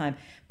a long time,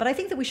 but I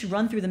think that we should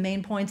run through the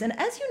main points. And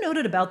as you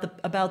noted about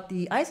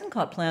the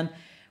Eisenkot plan,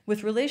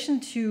 with relation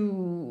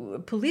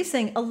to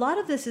policing, a lot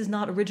of this is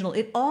not original.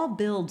 It all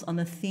builds on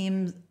the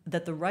themes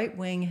that the right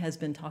wing has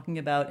been talking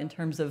about in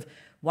terms of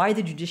why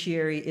the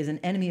judiciary is an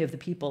enemy of the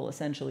people,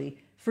 essentially,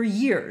 for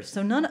years.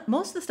 So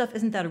most of the stuff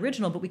isn't that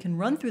original, but we can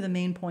run through the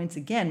main points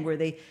again, where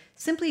they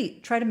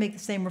simply try to make the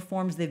same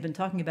reforms they've been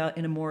talking about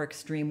in a more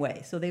extreme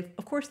way. So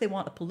of course, they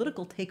want a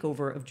political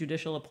takeover of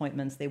judicial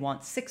appointments. They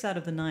want 6 out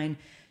of the 9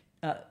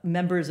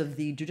 members of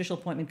the Judicial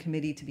Appointment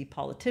Committee to be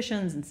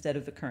politicians instead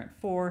of the current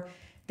 4.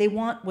 They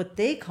want what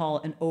they call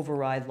an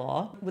override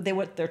law.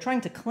 What they're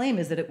trying to claim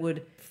is that it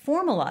would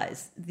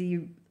formalize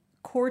the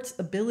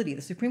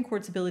Supreme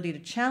Court's ability to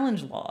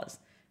challenge laws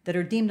that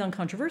are deemed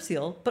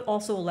uncontroversial, but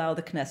also allow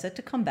the Knesset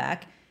to come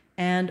back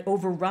and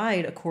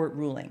override a court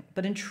ruling.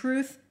 But in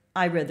truth,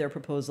 I read their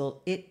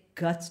proposal. It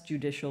guts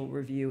judicial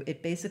review.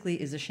 It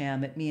basically is a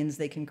sham. It means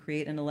they can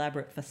create an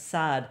elaborate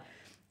facade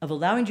of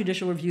allowing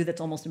judicial review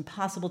that's almost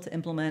impossible to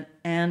implement,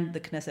 and the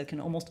Knesset can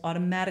almost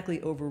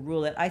automatically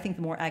overrule it. I think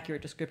the more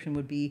accurate description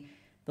would be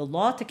the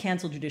law to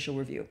cancel judicial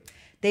review.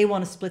 They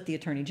want to split the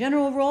Attorney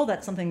General role.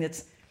 That's something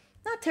that's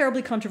not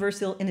terribly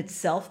controversial in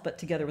itself, but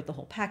together with the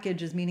whole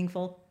package is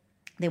meaningful.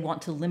 They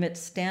want to limit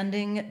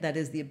standing, that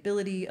is the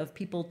ability of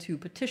people to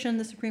petition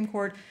the Supreme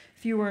Court.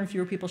 Fewer and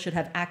fewer people should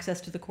have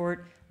access to the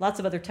court. Lots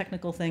of other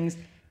technical things.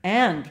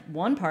 And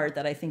one part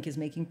that I think is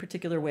making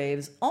particular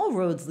waves, all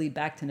roads lead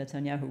back to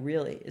Netanyahu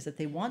really, is that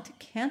they want to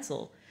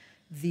cancel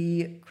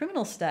the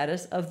criminal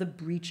status of the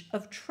breach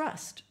of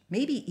trust,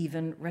 maybe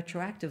even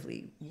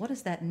retroactively. What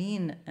does that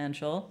mean,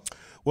 Anshel?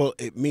 Well,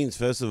 it means,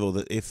 first of all,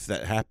 that if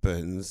that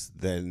happens,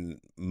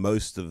 then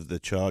most of the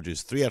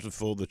charges, 3 out of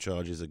 4 of the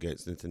charges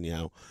against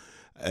Netanyahu,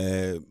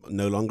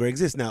 no longer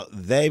exist. Now,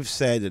 they've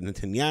said, and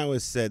Netanyahu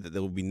has said, that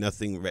there will be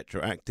nothing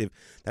retroactive.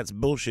 That's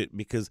bullshit,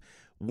 because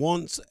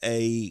once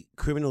a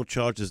criminal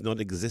charge does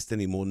not exist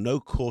anymore, no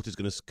court is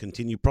going to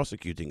continue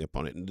prosecuting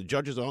upon it, and the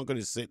judges aren't going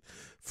to sit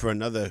for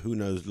another who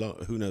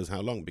knows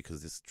how long,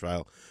 because this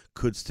trial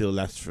could still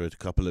last for a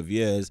couple of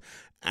years,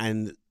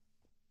 and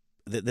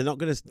they're not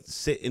going to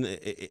sit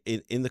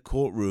in the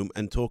courtroom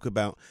and talk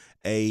about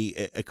a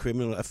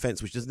criminal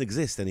offense which doesn't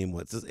exist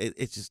anymore.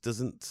 It just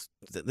doesn't.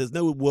 There's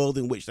no world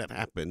in which that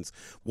happens.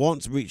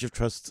 Once breach of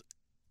trust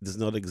does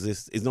not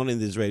exist, it's not in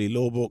the Israeli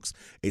law books,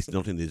 it's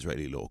not in the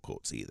Israeli law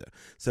courts either.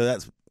 So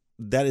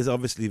that is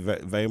obviously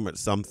very, very much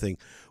something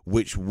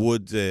which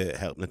would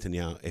help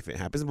Netanyahu if it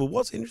happens. But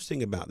what's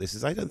interesting about this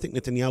is I don't think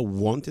Netanyahu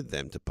wanted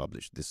them to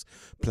publish this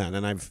plan.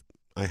 And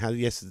I had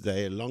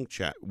yesterday a long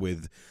chat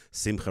with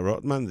Simcha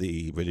Rotman,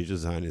 the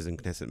religious Zionism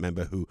Knesset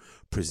member who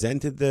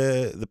presented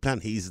the plan.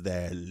 He's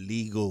their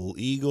legal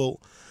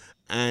eagle.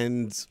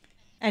 And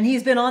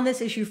he's been on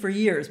this issue for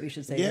years, we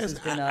should say. Yes, this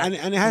has been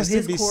and it has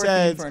to be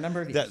said for a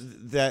number of years.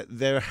 that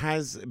there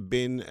has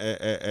been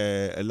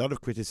a lot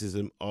of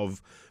criticism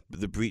of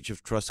the breach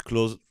of trust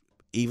clause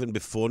even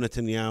before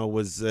Netanyahu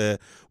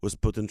was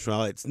put on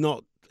trial.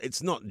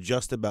 It's not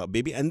just about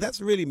Bibi, and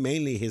that's really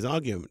mainly his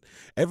argument.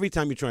 Every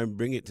time you try and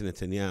bring it to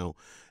Netanyahu,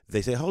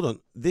 they say, hold on,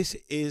 this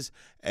is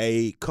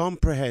a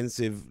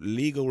comprehensive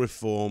legal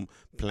reform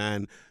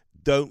plan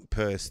don't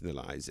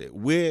personalize it.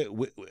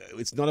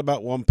 It's not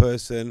about one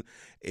person.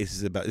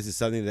 This is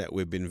something that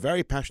we've been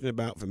very passionate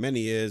about for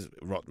many years.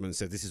 Rotman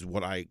said, this is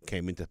what I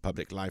came into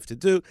public life to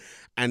do.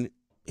 And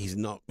he's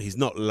not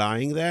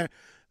lying there.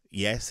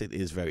 Yes, it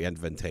is very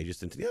advantageous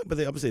to Netanyahu, but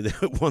they obviously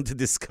don't want to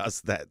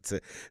discuss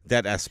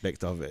that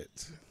aspect of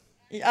it.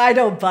 I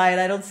don't buy it.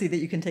 I don't see that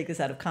you can take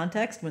this out of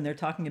context when they're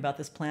talking about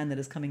this plan that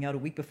is coming out a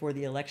week before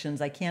the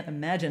elections. I can't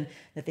imagine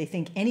that they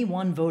think any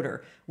one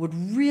voter would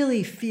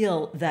really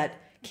feel that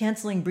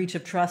canceling breach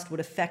of trust would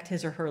affect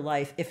his or her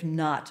life if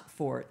not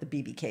for the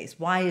Bibi case.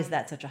 Why is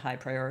that such a high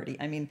priority?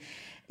 I mean,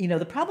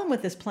 the problem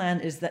with this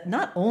plan is that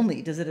not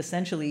only does it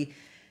essentially,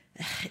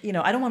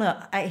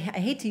 I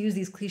hate to use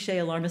these cliche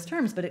alarmist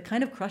terms, but it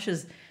kind of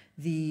crushes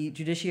the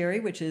judiciary,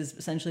 which is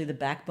essentially the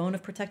backbone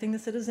of protecting the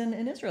citizen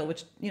in Israel,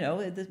 which,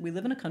 we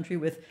live in a country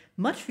with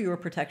much fewer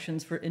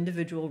protections for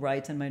individual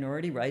rights and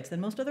minority rights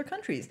than most other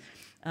countries.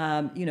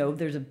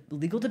 There's a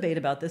legal debate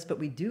about this, but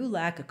we do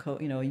lack a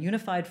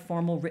unified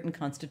formal written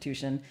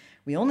constitution.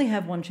 We only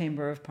have one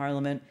chamber of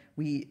parliament.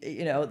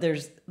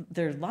 There's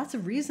lots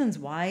of reasons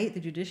why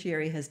the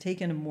judiciary has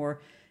taken a more,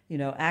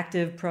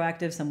 active,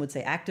 proactive, some would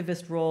say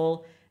activist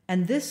role.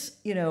 And this,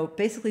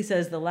 basically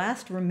says the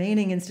last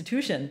remaining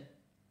institution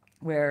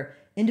where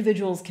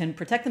individuals can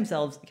protect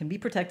themselves, can be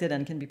protected,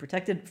 and can be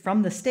protected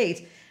from the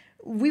state.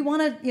 We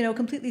want to,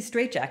 completely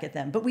straitjacket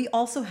them. But we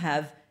also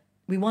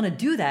we want to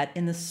do that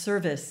in the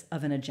service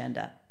of an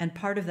agenda. And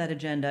part of that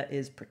agenda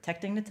is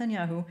protecting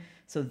Netanyahu.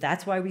 So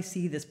that's why we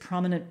see this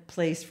prominent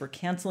place for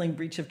canceling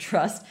breach of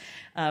trust,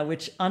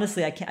 which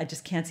honestly, I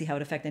just can't see how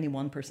it affect any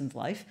one person's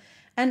life.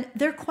 And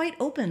they're quite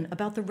open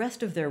about the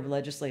rest of their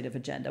legislative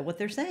agenda. What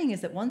they're saying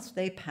is that once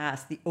they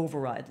pass the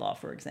override law,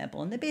 for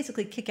example, and they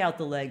basically kick out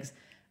the legs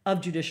of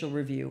judicial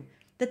review,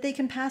 that they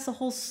can pass a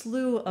whole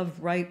slew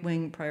of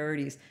right-wing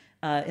priorities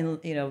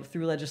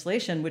through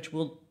legislation, which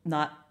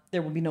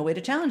there will be no way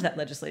to challenge that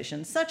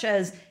legislation, such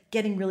as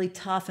getting really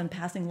tough and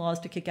passing laws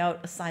to kick out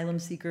asylum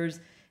seekers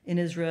in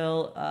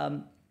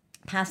Israel,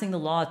 passing the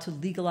law to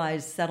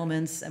legalize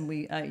settlements. And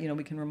we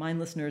can remind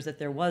listeners that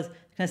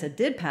Knesset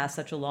did pass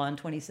such a law in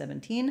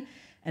 2017,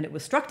 and it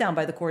was struck down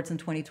by the courts in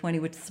 2020,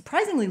 with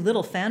surprisingly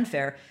little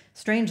fanfare,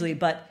 strangely,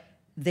 but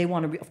they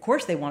want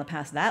to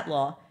pass that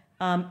law.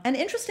 And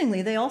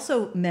interestingly, they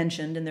also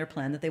mentioned in their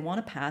plan that they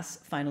want to pass,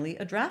 finally,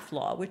 a draft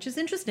law, which is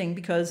interesting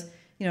because,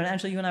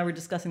 Angela, you and I were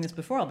discussing this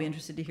before. I'll be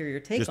interested to hear your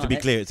take on it. Just to be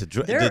clear,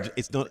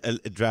 it's not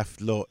a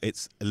draft law,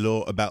 it's a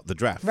law about the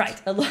draft. Right,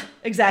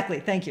 exactly,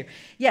 thank you.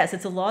 Yes,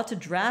 it's a law to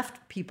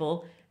draft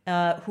people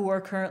who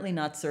are currently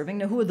not serving.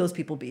 Now, who would those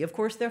people be? Of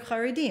course, they're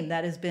Haredim.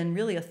 That has been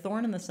really a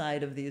thorn in the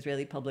side of the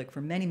Israeli public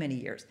for many, many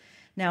years.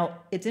 Now,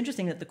 it's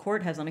interesting that the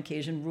court has on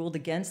occasion ruled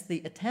against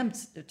the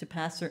attempts to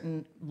pass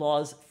certain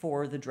laws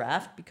for the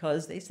draft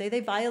because they say they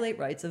violate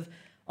rights of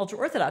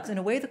ultra-Orthodox. In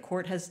a way, the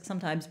court has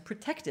sometimes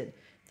protected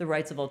the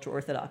rights of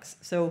ultra-Orthodox.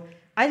 So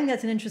I think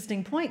that's an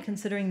interesting point,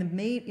 considering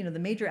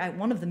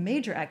one of the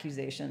major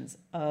accusations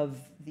of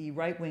the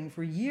right wing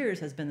for years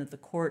has been that the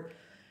court,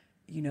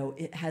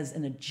 it has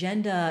an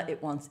agenda.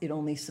 It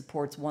only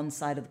supports one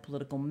side of the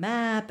political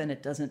map, and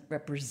it doesn't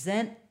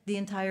represent the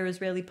entire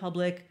Israeli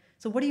public.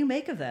 So what do you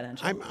make of that,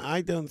 Angela?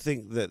 I don't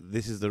think that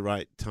this is the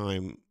right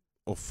time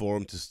or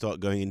forum to start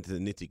going into the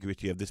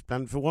nitty-gritty of this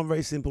plan for one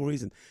very simple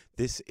reason.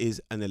 This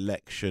is an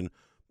election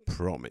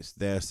promise.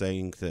 They're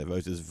saying to their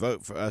voters,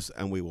 vote for us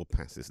and we will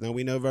pass this. Now,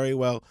 we know very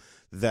well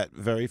that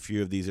very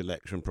few of these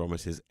election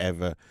promises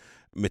ever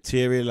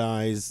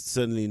materialize,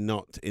 certainly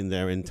not in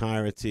their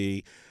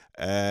entirety.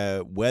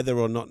 Whether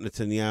or not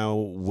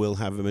Netanyahu will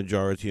have a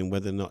majority and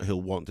whether or not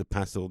he'll want to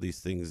pass all these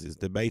things is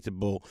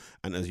debatable.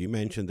 And as you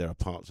mentioned, there are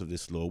parts of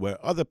this law where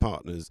other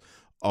partners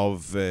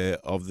of the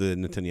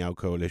Netanyahu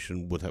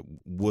coalition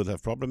would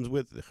have problems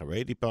with, the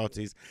Haredi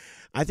parties.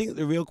 I think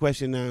the real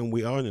question now, and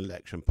we are an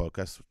election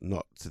podcast,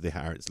 not to the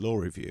Haaretz Law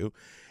Review,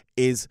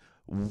 is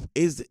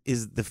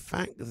the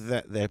fact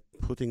that they're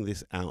putting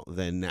this out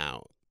there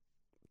now,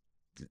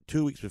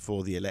 2 weeks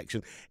before the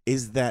election,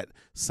 is that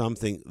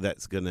something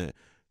that's going to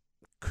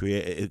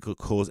it could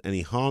cause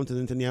any harm to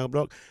the Netanyahu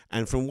bloc?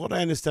 And from what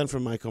I understand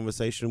from my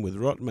conversation with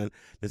Rotman,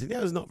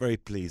 Netanyahu is not very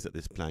pleased that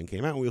this plan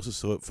came out. We also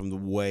saw it from the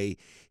way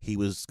he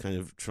was kind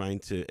of trying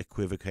to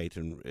equivocate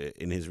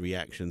in his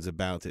reactions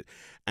about it.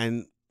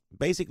 And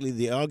basically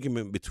the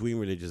argument between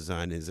religious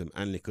Zionism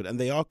and Likud, and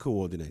they are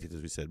coordinated,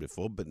 as we said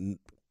before, but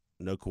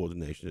no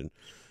coordination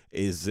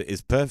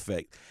is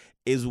perfect,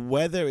 is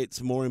whether it's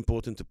more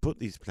important to put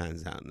these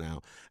plans out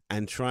now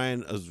and try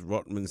and, as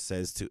Rotman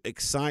says, to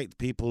excite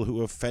people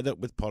who are fed up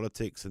with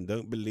politics and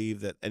don't believe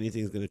that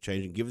anything's going to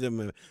change and give them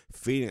a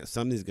feeling that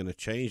something's going to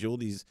change. All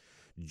these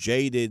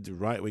jaded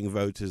right-wing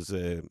voters,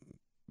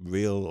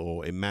 real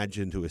or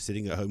imagined, who are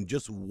sitting at home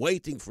just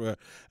waiting for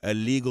a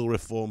legal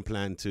reform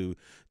plan to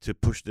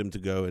push them to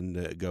go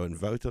and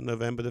vote on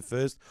November the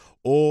 1st?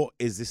 Or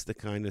is this the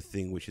kind of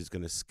thing which is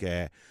going to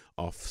scare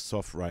off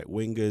soft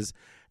right-wingers?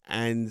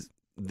 And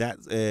that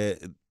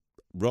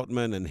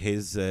Rotman and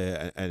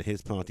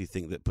his party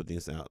think that putting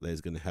this out there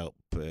is going to help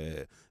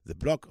the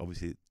bloc.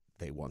 Obviously,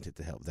 they wanted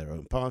to help their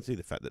own party.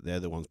 The fact that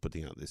they're the ones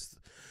putting out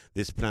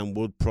this plan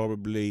would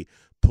probably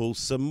pull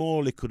some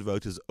more Likud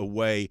voters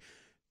away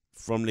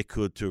from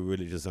Likud to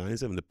religious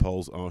Zionism. The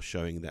polls are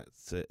showing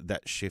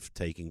that shift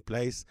taking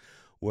place.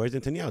 Whereas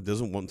Netanyahu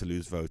doesn't want to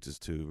lose voters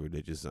to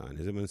religious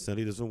Zionism, and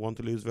certainly doesn't want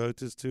to lose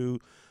voters to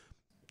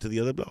the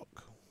other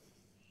bloc.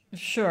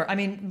 Sure. I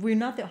mean, we're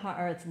not the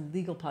Haaretz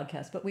legal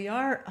podcast, but we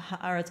are a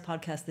Haaretz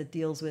podcast that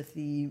deals with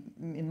the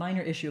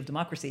minor issue of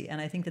democracy.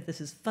 And I think that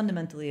this is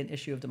fundamentally an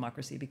issue of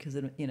democracy because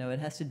it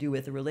has to do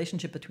with the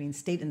relationship between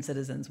state and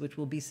citizens, which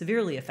will be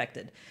severely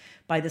affected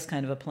by this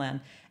kind of a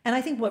plan. And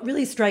I think what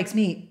really strikes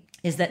me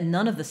is that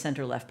none of the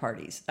center-left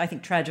parties, I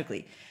think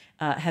tragically,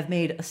 have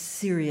made a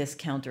serious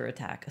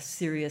counterattack, a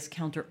serious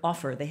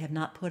counteroffer. They have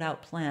not put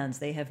out plans.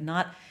 They have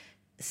not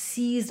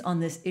seized on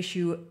this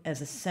issue as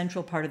a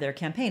central part of their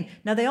campaign.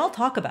 Now, they all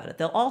talk about it.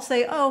 They'll all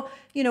say,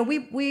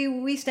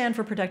 we stand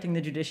for protecting the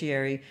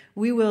judiciary.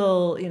 We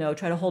will,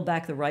 try to hold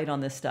back the right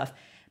on this stuff.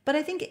 But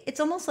I think it's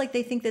almost like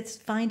they think that's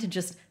fine to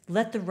just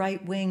let the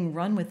right wing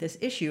run with this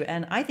issue.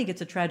 And I think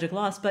it's a tragic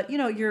loss. But,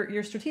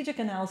 your strategic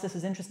analysis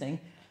is interesting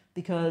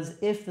because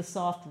if the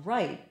soft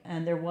right,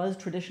 and there was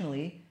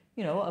traditionally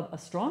a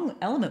strong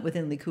element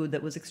within Likud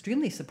that was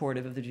extremely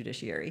supportive of the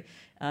judiciary.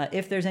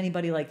 If there's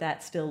anybody like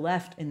that still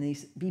left in the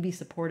Bibi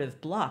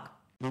supportive bloc.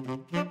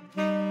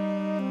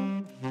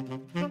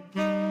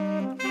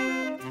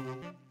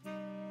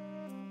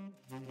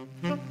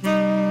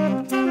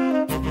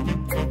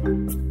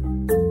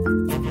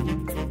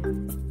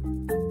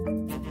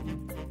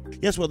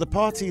 Yes, well, the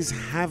parties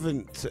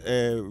haven't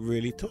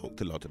really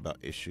talked a lot about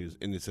issues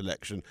in this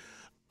election,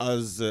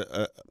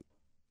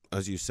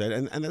 as you said,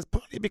 and that's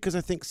partly because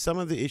I think some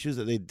of the issues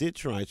that they did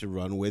try to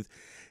run with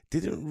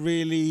didn't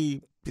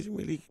really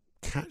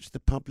catch the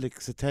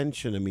public's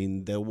attention. I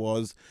mean, there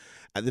was,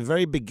 at the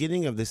very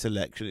beginning of this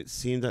election, it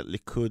seemed that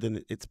Likud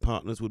and its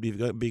partners would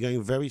be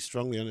going very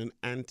strongly on an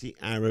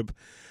anti-Arab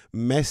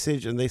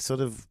message, and they sort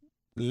of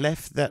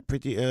left that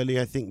pretty early,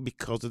 I think,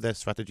 because of their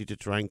strategy to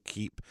try and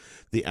keep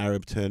the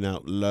Arab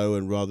turnout low,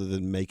 and rather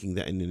than making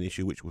that an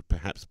issue which would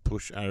perhaps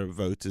push Arab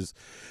voters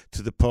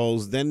to the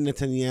polls. Then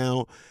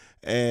Netanyahu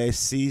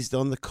seized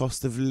on the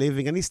cost of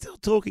living, and he's still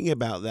talking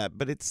about that,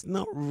 but it's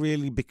not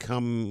really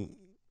become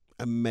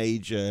a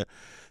major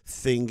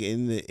thing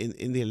in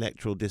the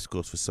electoral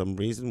discourse for some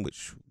reason,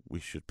 which we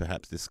should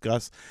perhaps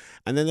discuss.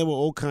 And then there were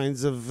all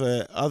kinds of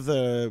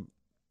other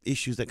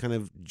issues that kind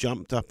of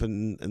jumped up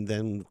and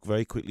then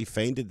very quickly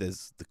faded.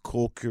 There's the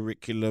core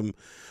curriculum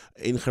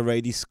in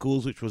Haredi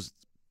schools, which was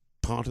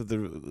part of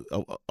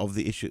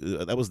the issue.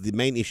 That was the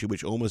main issue,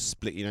 which almost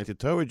split United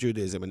Torah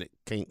Judaism, and it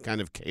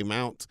came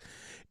out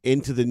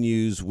into the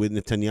news with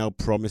Netanyahu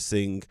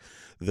promising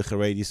the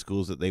Haredi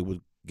schools that they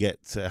would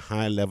get a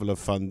higher level of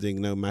funding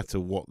no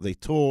matter what they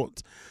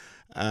taught.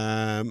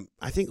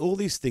 I think all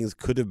these things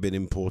could have been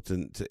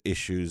important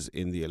issues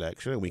in the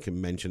election, and we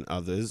can mention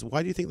others.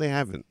 Why do you think they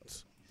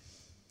haven't?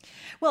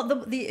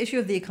 Well, the issue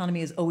of the economy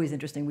is always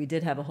interesting. We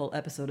did have a whole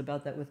episode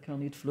about that with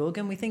Karnit Flug,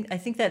 and I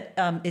think that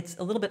it's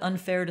a little bit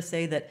unfair to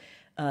say that,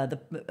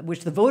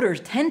 which the voters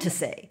tend to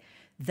say,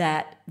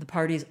 that the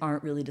parties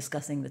aren't really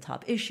discussing the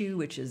top issue,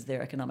 which is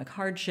their economic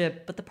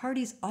hardship, but the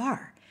parties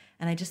are.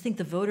 And I just think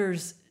the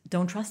voters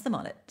don't trust them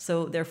on it.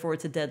 So therefore,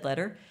 it's a dead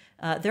letter.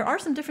 There are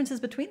some differences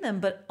between them,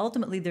 but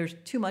ultimately there's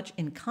too much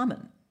in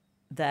common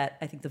that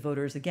I think the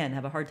voters, again,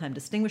 have a hard time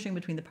distinguishing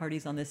between the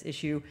parties on this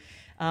issue.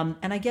 And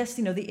I guess,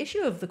 the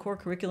issue of the core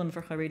curriculum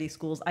for Haredi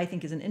schools, I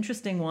think, is an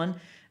interesting one,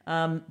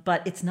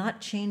 but it's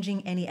not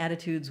changing any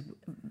attitudes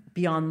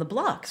beyond the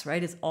blocks,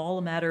 right? It's all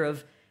a matter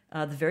of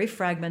the very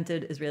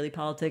fragmented Israeli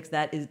politics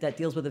that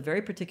deals with a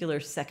very particular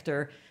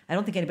sector. I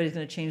don't think anybody's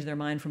going to change their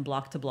mind from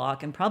block to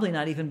block, and probably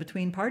not even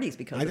between parties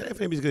because I don't know if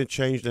anybody's going to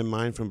change their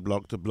mind from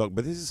block to block,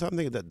 but this is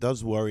something that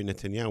does worry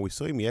Netanyahu. We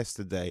saw him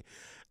yesterday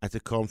at a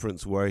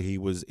conference where he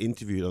was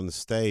interviewed on the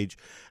stage,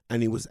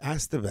 and he was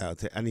asked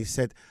about it, and he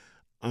said,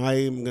 I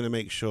am going to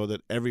make sure that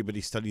everybody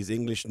studies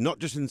English, not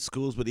just in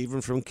schools, but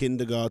even from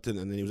kindergarten.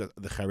 And then he was at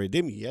the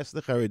Haredim. Yes,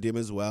 the Haredim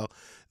as well.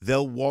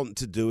 They'll want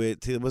to do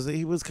it. He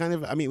was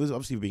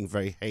obviously being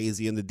very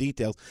hazy in the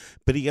details,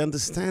 but he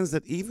understands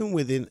that even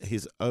within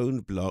his own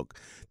bloc,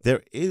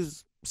 there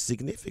is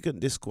significant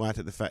disquiet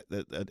at the fact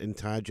that an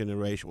entire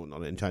generation, well,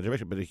 not an entire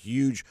generation, but a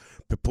huge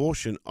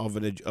proportion of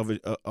an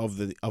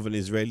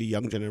Israeli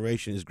young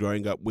generation is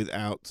growing up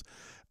without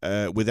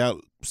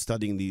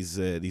studying these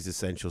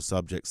essential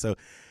subjects. So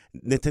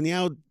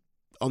Netanyahu,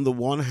 on the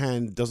one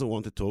hand, doesn't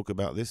want to talk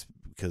about this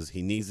because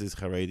he needs his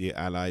Haredi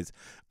allies,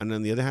 and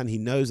on the other hand, he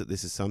knows that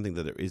this is something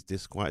that there is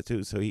disquiet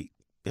to. So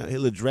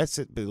he'll address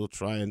it, but he'll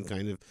try and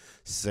kind of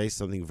say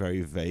something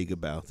very vague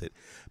about it.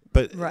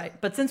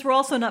 But since we're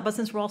also not a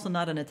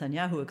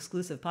Netanyahu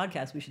exclusive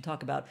podcast, we should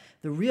talk about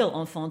the real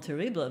enfant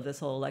terrible of this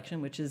whole election,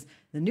 which is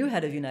the new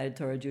head of United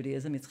Torah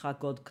Judaism, Yitzhak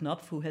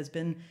Goldknopf, who has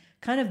been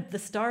kind of the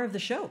star of the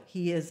show.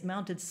 He has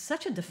mounted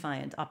such a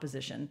defiant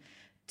opposition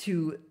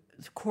to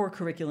core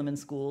curriculum in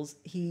schools.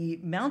 He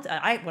mounted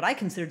what I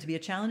consider to be a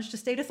challenge to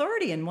state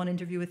authority. In one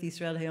interview with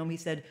Israel Hayom, he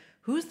said,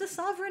 "Who's the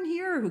sovereign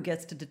here who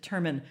gets to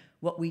determine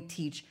what we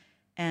teach?"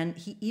 And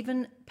he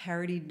even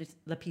parodied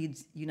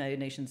Lapid's United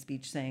Nations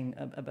speech saying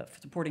about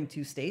supporting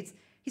two states.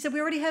 He said,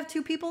 "We already have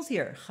two peoples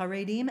here,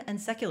 Haredim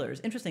and seculars."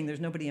 Interesting, there's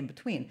nobody in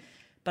between.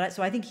 But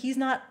so I think he's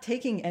not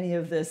taking any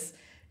of this,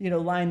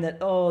 line that,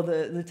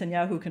 the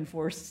Netanyahu can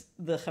force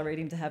the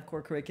Haredim to have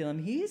core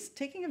curriculum. He's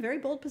taking a very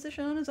bold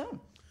position on his own.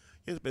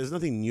 Yes, but there's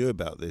nothing new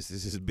about this.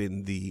 This has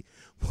been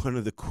one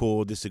of the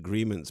core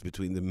disagreements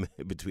between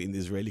the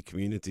Israeli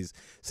communities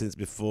since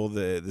before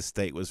the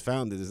state was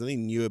founded. There's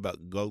nothing new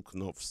about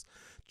Goldknopf's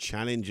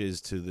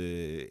challenges to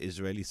the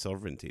Israeli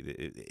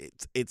sovereignty.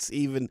 It's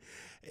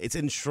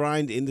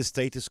enshrined in the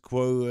status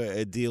quo,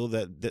 a deal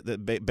that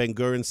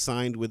Ben-Gurion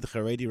signed with the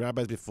Haredi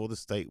rabbis before the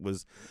state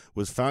was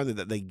founded,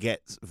 that they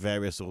get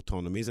various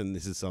autonomies, and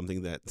this is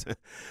something that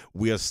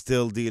we are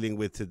still dealing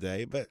with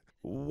today. But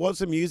what's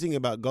amusing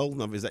about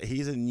Goldknopf is that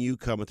he's a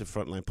newcomer to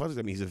frontline politics.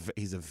 I mean,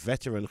 he's a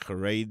veteran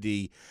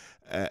Haredi.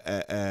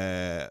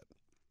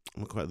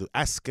 I'm not quite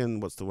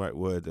Asken. What's the right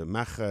word?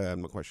 Macha.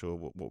 I'm not quite sure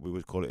what we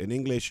would call it in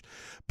English.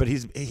 But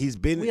he's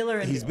been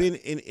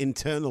in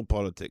internal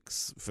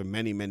politics for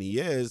many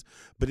years.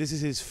 But this is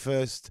his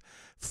first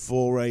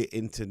foray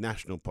into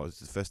national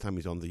politics. The first time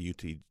he's on the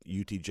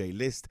UTJ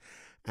list,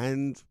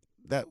 and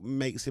that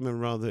makes him a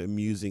rather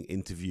amusing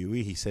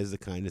interviewee. He says the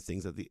kind of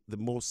things that the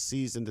more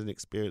seasoned and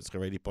experienced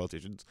Haredi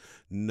politicians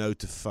know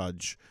to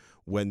fudge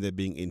when they're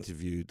being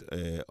interviewed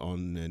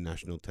on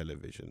national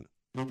television.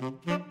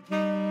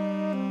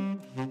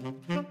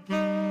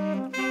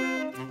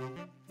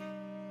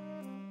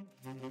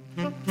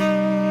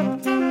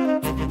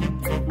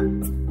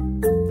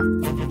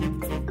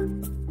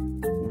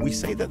 We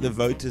say that the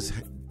voters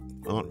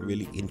aren't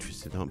really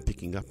interested, aren't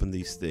picking up on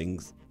these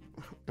things.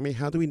 I mean,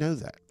 how do we know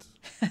that?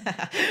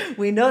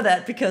 We know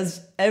that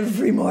because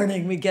every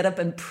morning we get up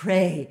and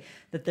pray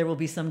that there will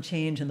be some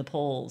change in the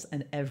polls,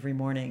 and every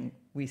morning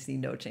we see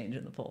no change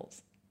in the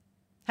polls.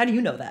 How do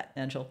you know that,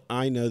 Anshul?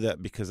 I know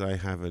that because I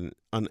have an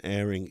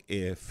unerring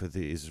ear for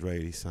the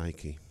Israeli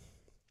psyche.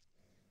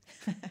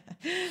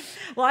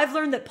 Well, I've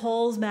learned that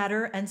polls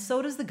matter, and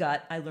so does the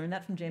gut. I learned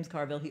that from James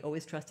Carville. He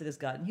always trusted his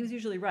gut, and he was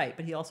usually right,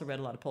 but he also read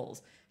a lot of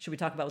polls. Should we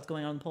talk about what's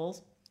going on in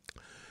polls?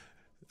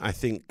 I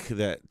think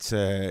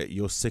that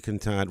you're sick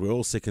and tired. We're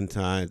all sick and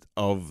tired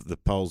of the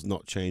polls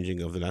not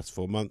changing over the last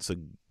 4 months. So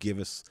give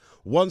us,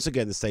 once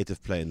again, the state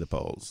of play in the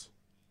polls.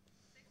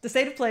 The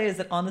state of play is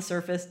that on the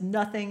surface,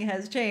 nothing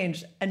has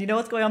changed. And you know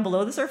what's going on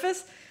below the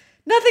surface?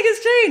 Nothing has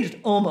changed,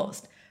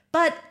 almost.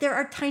 But there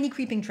are tiny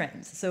creeping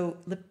trends. So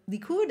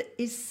Likud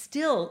is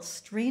still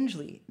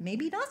strangely,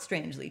 maybe not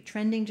strangely,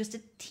 trending just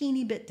a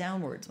teeny bit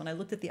downwards. When I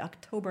looked at the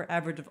October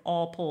average of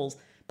all polls,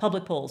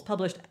 public polls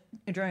published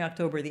during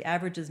October, the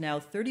average is now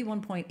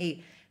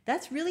 31.8.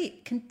 That's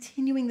really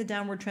continuing the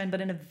downward trend,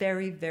 but in a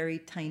very, very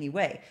tiny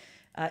way.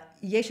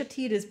 Yesh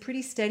Atid is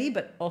pretty steady,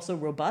 but also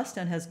robust,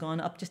 and has gone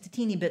up just a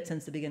teeny bit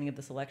since the beginning of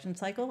this election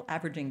cycle,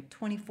 averaging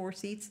 24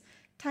 seats.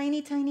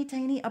 Tiny, tiny,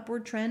 tiny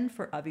upward trend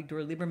for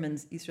Avigdor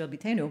Lieberman's Israel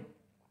Beitenu,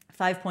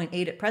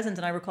 5.8 at present.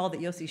 And I recall that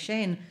Yossi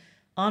Shein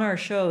on our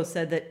show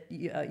said that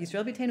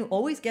Israel Beitenu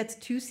always gets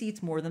 2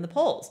 seats more than the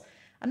polls.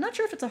 I'm not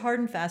sure if it's a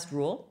hard and fast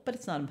rule, but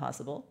it's not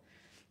impossible.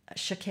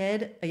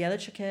 Ayelet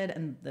Shaked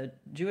and the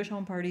Jewish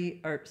Home Party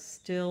are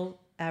still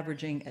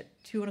averaging at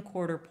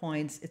 2.25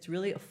 points. It's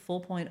really a full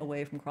point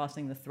away from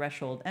crossing the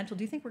threshold. Anshul,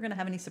 do you think we're going to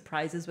have any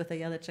surprises with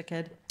Ayelet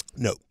Shaked?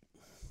 No.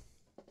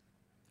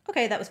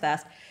 Okay, that was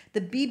fast.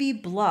 The Bibi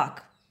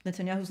bloc,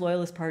 Netanyahu's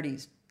loyalist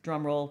parties,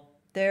 drumroll,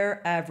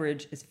 their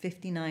average is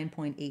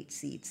 59.8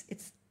 seats.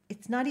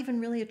 It's not even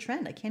really a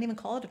trend. I can't even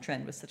call it a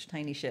trend with such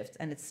tiny shifts.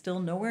 And it's still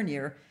nowhere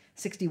near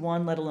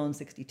 61, let alone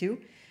 62,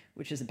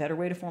 which is a better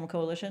way to form a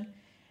coalition.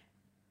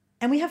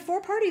 And we have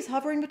 4 parties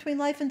hovering between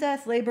life and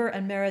death. Labor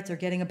and Meretz are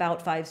getting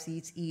about 5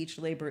 seats each.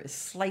 Labor is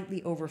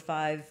slightly over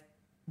 5.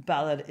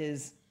 Balad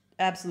is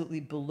absolutely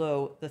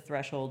below the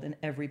threshold in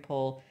every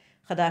poll.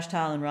 Hadash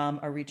Tal and Ram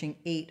are reaching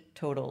 8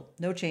 total.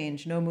 No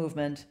change, no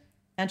movement.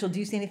 Anshul, do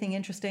you see anything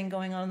interesting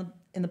going on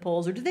in the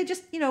polls? Or do they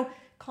just,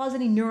 cause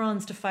any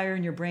neurons to fire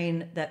in your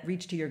brain that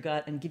reach to your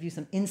gut and give you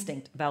some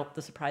instinct about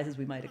the surprises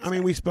we might expect? I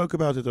mean, we spoke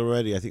about it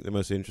already. I think the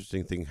most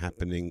interesting thing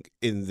happening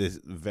in this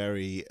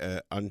very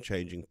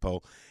unchanging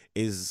poll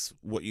is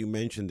what you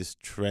mentioned, this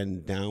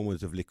trend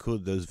downwards of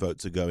Likud. Those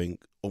votes are going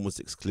almost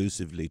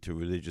exclusively to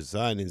religious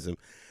Zionism.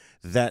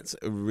 That's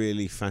a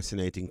really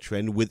fascinating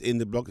trend within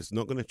the bloc. It's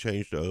not going to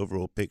change the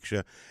overall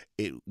picture.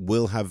 It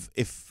will have,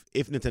 if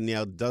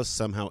Netanyahu does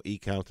somehow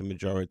eke out a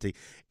majority,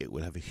 it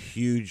will have a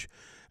huge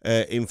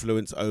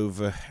influence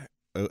over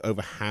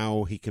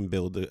how he can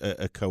build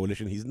a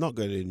coalition. He's not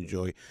going to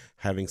enjoy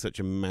having such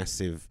a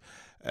massive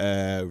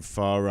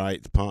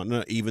far-right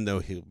partner, even though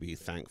he'll be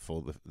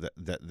thankful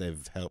that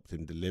they've helped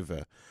him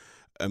deliver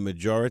a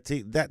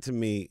majority. That, to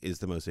me, is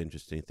the most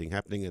interesting thing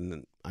happening,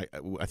 and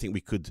I think we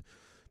could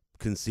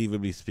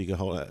conceivably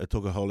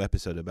talk a whole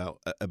episode about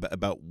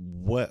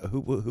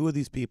who are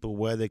these people,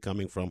 where they're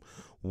coming from,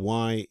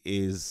 why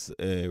is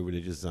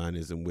religious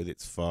Zionism with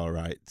its far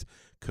right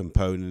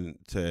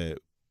component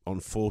on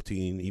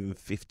 14, even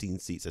 15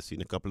 seats. I've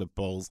seen a couple of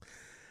polls.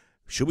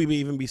 Should we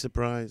even be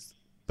surprised?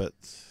 But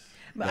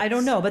I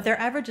don't know. But their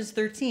average is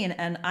 13,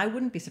 and I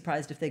wouldn't be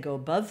surprised if they go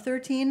above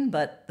 13.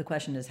 But the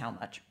question is how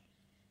much.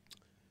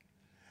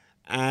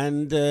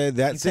 And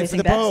that's it for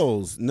the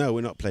polls. No,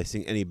 we're not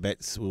placing any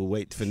bets. We'll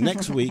wait for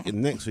next week,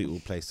 and next week we'll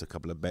place a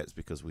couple of bets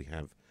because we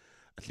have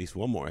at least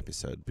one more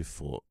episode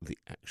before the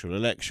actual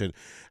election.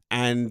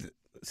 And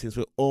since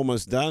we're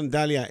almost done,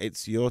 Dalia,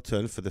 it's your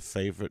turn for the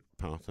favorite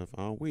part of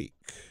our week.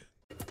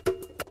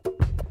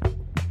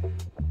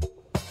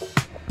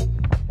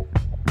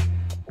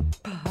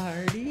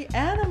 Party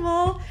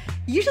animal.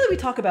 Usually we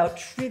talk about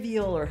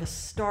trivial or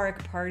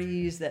historic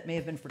parties that may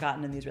have been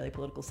forgotten in the Israeli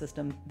political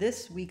system.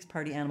 This week's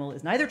party animal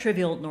is neither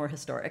trivial nor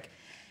historic.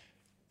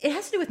 It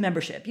has to do with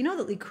membership. You know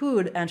that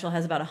Likud, Anshel,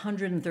 has about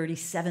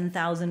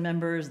 137,000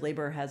 members.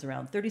 Labor has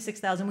around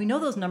 36,000. We know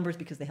those numbers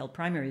because they held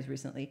primaries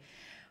recently.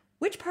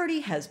 Which party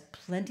has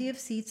plenty of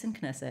seats in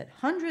Knesset,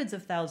 hundreds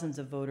of thousands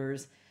of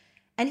voters,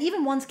 and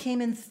even once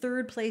came in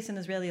third place in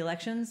Israeli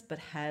elections, but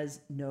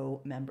has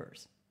no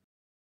members?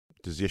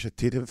 Does Yesh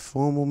Atid have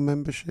formal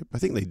membership? I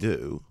think they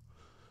do.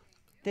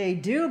 They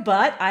do,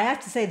 but I have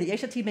to say that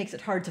Yesh Atid makes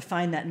it hard to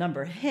find that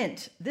number.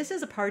 Hint, this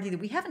is a party that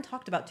we haven't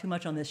talked about too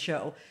much on this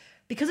show.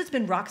 Because it's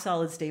been rock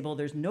solid stable,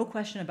 there's no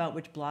question about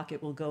which block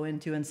it will go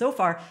into. And so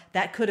far,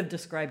 that could have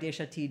described Yesh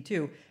Atid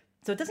too.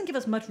 So it doesn't give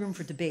us much room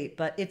for debate,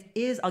 but it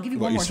is, I'll give you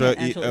one more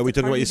hint. Are we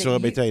talking about Yisrael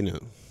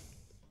Beiteinu?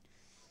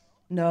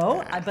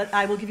 No, but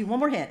I will give you one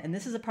more hint. And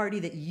this is a party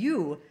that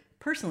you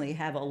personally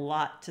have a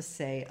lot to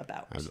say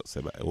about. I have a lot to say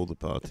about all the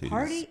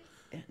parties.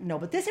 No,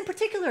 but this in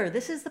particular,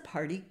 this is the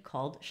party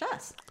called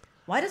Shas.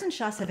 Why doesn't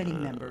Shas have any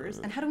members?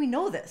 And how do we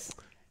know this?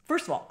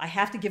 First of all, I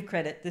have to give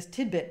credit. This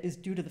tidbit is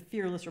due to the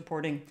fearless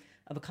reporting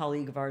of a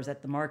colleague of ours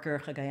at The Marker,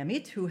 Chagai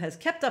Amit, who has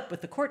kept up with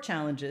the court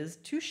challenges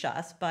to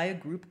Shas by a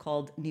group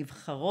called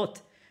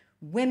Nivcharot,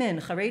 women,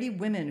 Haredi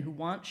women who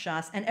want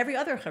Shas and every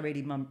other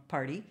Haredi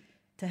party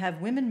to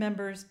have women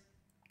members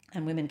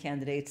and women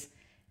candidates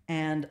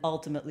and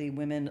ultimately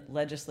women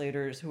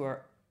legislators who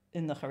are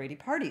in the Haredi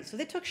party. So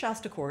they took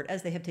Shas to court,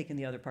 as they have taken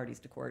the other parties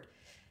to court.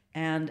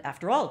 And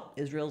after all,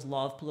 Israel's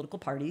law of political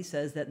parties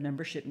says that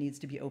membership needs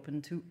to be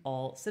open to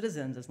all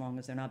citizens as long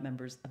as they're not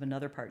members of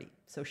another party.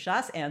 So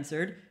Shas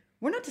answered,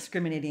 we're not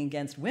discriminating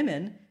against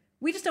women.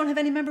 We just don't have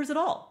any members at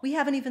all. We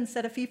haven't even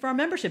set a fee for our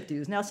membership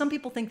dues. Now, some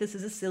people think this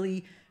is a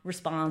silly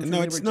response.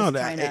 No, it's not.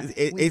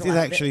 It is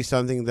actually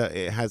something that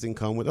it has in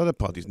common with other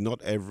parties.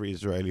 Not every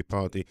Israeli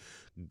party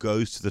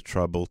goes to the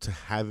trouble to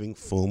having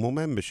formal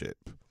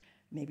membership.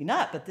 Maybe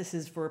not, but this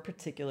is for a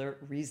particular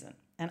reason.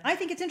 And I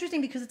think it's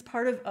interesting because it's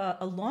part of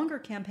a longer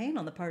campaign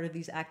on the part of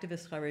these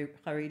activist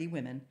Haredi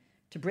women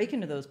to break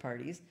into those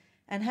parties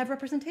and have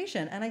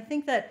representation. And I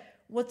think that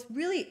what's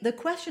really the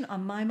question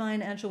on my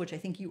mind, Anshel, which I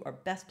think you are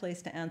best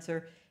placed to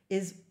answer,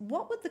 is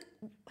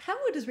how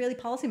would Israeli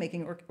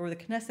policymaking or the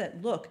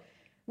Knesset look?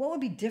 What would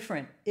be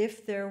different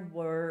if there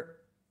were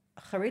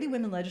Haredi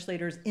women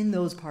legislators in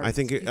those parties? I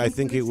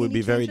think it would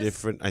be very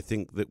different. I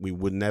think that we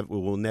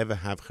will never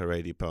have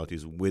Haredi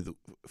parties with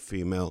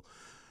female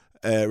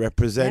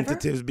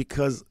representatives never?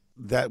 Because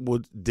that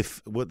would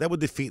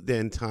defeat the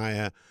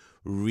entire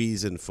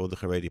reason for the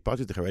Haredi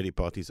parties. The Haredi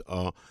parties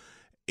are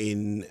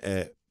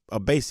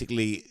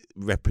basically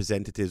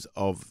representatives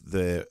of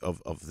the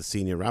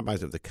senior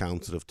rabbis of the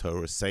Council of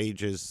Torah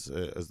Sages,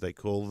 as they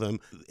call them.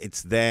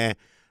 It's their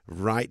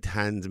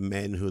right-hand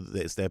men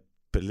it's their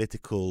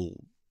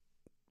political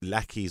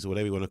lackeys, or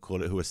whatever you want to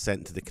call it, who are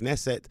sent to the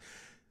Knesset.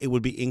 It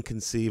would be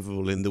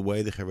inconceivable in the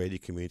way the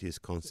Haredi community is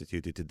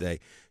constituted today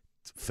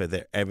for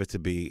there ever to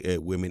be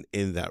women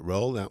in that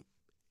role. Now,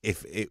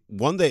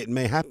 one day it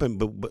may happen,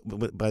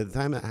 but by the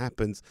time that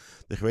happens,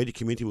 the Haredi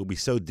community will be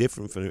so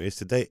different from it is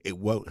today. It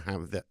won't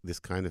have this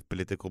kind of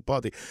political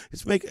party.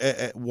 Let's make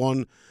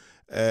one.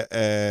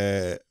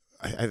 I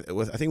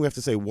think we have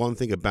to say one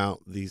thing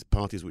about these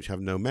parties which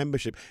have no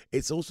membership.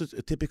 It's also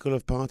typical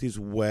of parties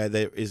where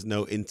there is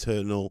no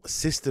internal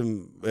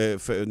system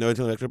for no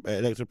internal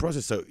electoral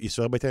process. So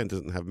Yisrael Beiteinu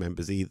doesn't have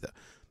members either,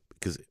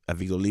 because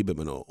Avigdor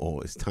Lieberman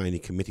or his tiny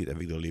committee that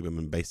Avigdor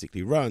Lieberman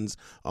basically runs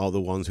are the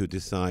ones who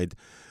decide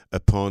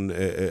upon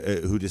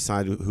who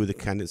the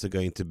candidates are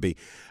going to be.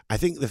 I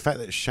think the fact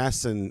that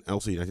Shas and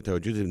also United Torah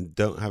Judaism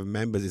don't have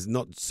members is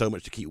not so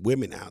much to keep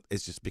women out.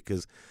 It's just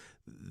because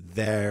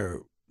their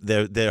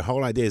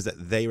whole idea is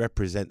that they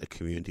represent a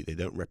community. They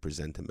don't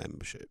represent a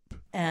membership.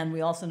 And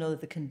we also know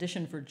that the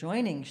condition for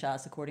joining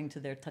Shas, according to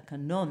their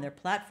takanon, their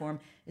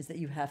platform, is that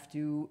you have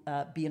to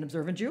be an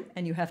observant Jew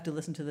and you have to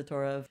listen to the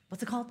Torah of,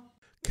 what's it called?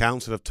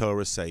 Council of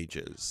Torah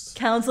Sages.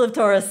 Council of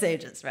Torah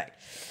Sages, right.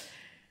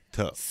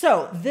 Tough.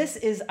 So this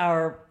is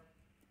our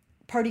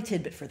party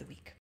tidbit for the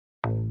week.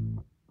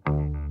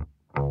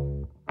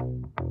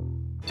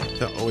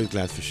 So always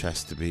glad for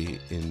Shas to be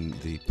in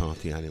the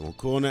Party Animal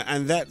Corner.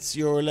 And that's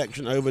your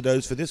election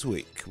overdose for this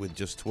week. With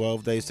just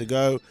 12 days to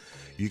go,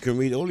 you can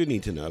read all you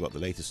need to know about the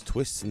latest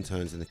twists and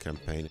turns in the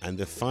campaign and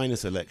the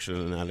finest election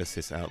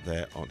analysis out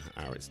there on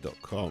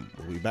Haaretz.com.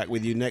 We'll be back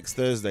with you next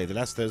Thursday, the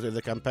last Thursday of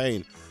the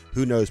campaign.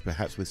 Who knows,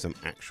 perhaps with some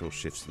actual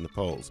shifts in the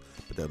polls,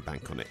 but don't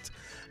bank on it.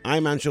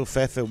 I'm Anshel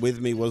Pfeffer. With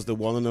me was the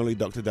one and only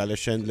Dr. Dalia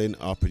Shendlin.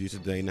 Our producer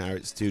today in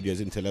Haaretz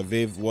Studios in Tel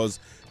Aviv was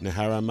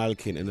Nahara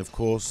Malkin. And of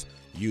course,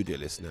 you, dear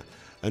listener.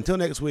 Until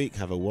next week,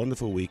 have a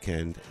wonderful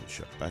weekend and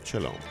Shabbat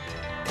Shalom.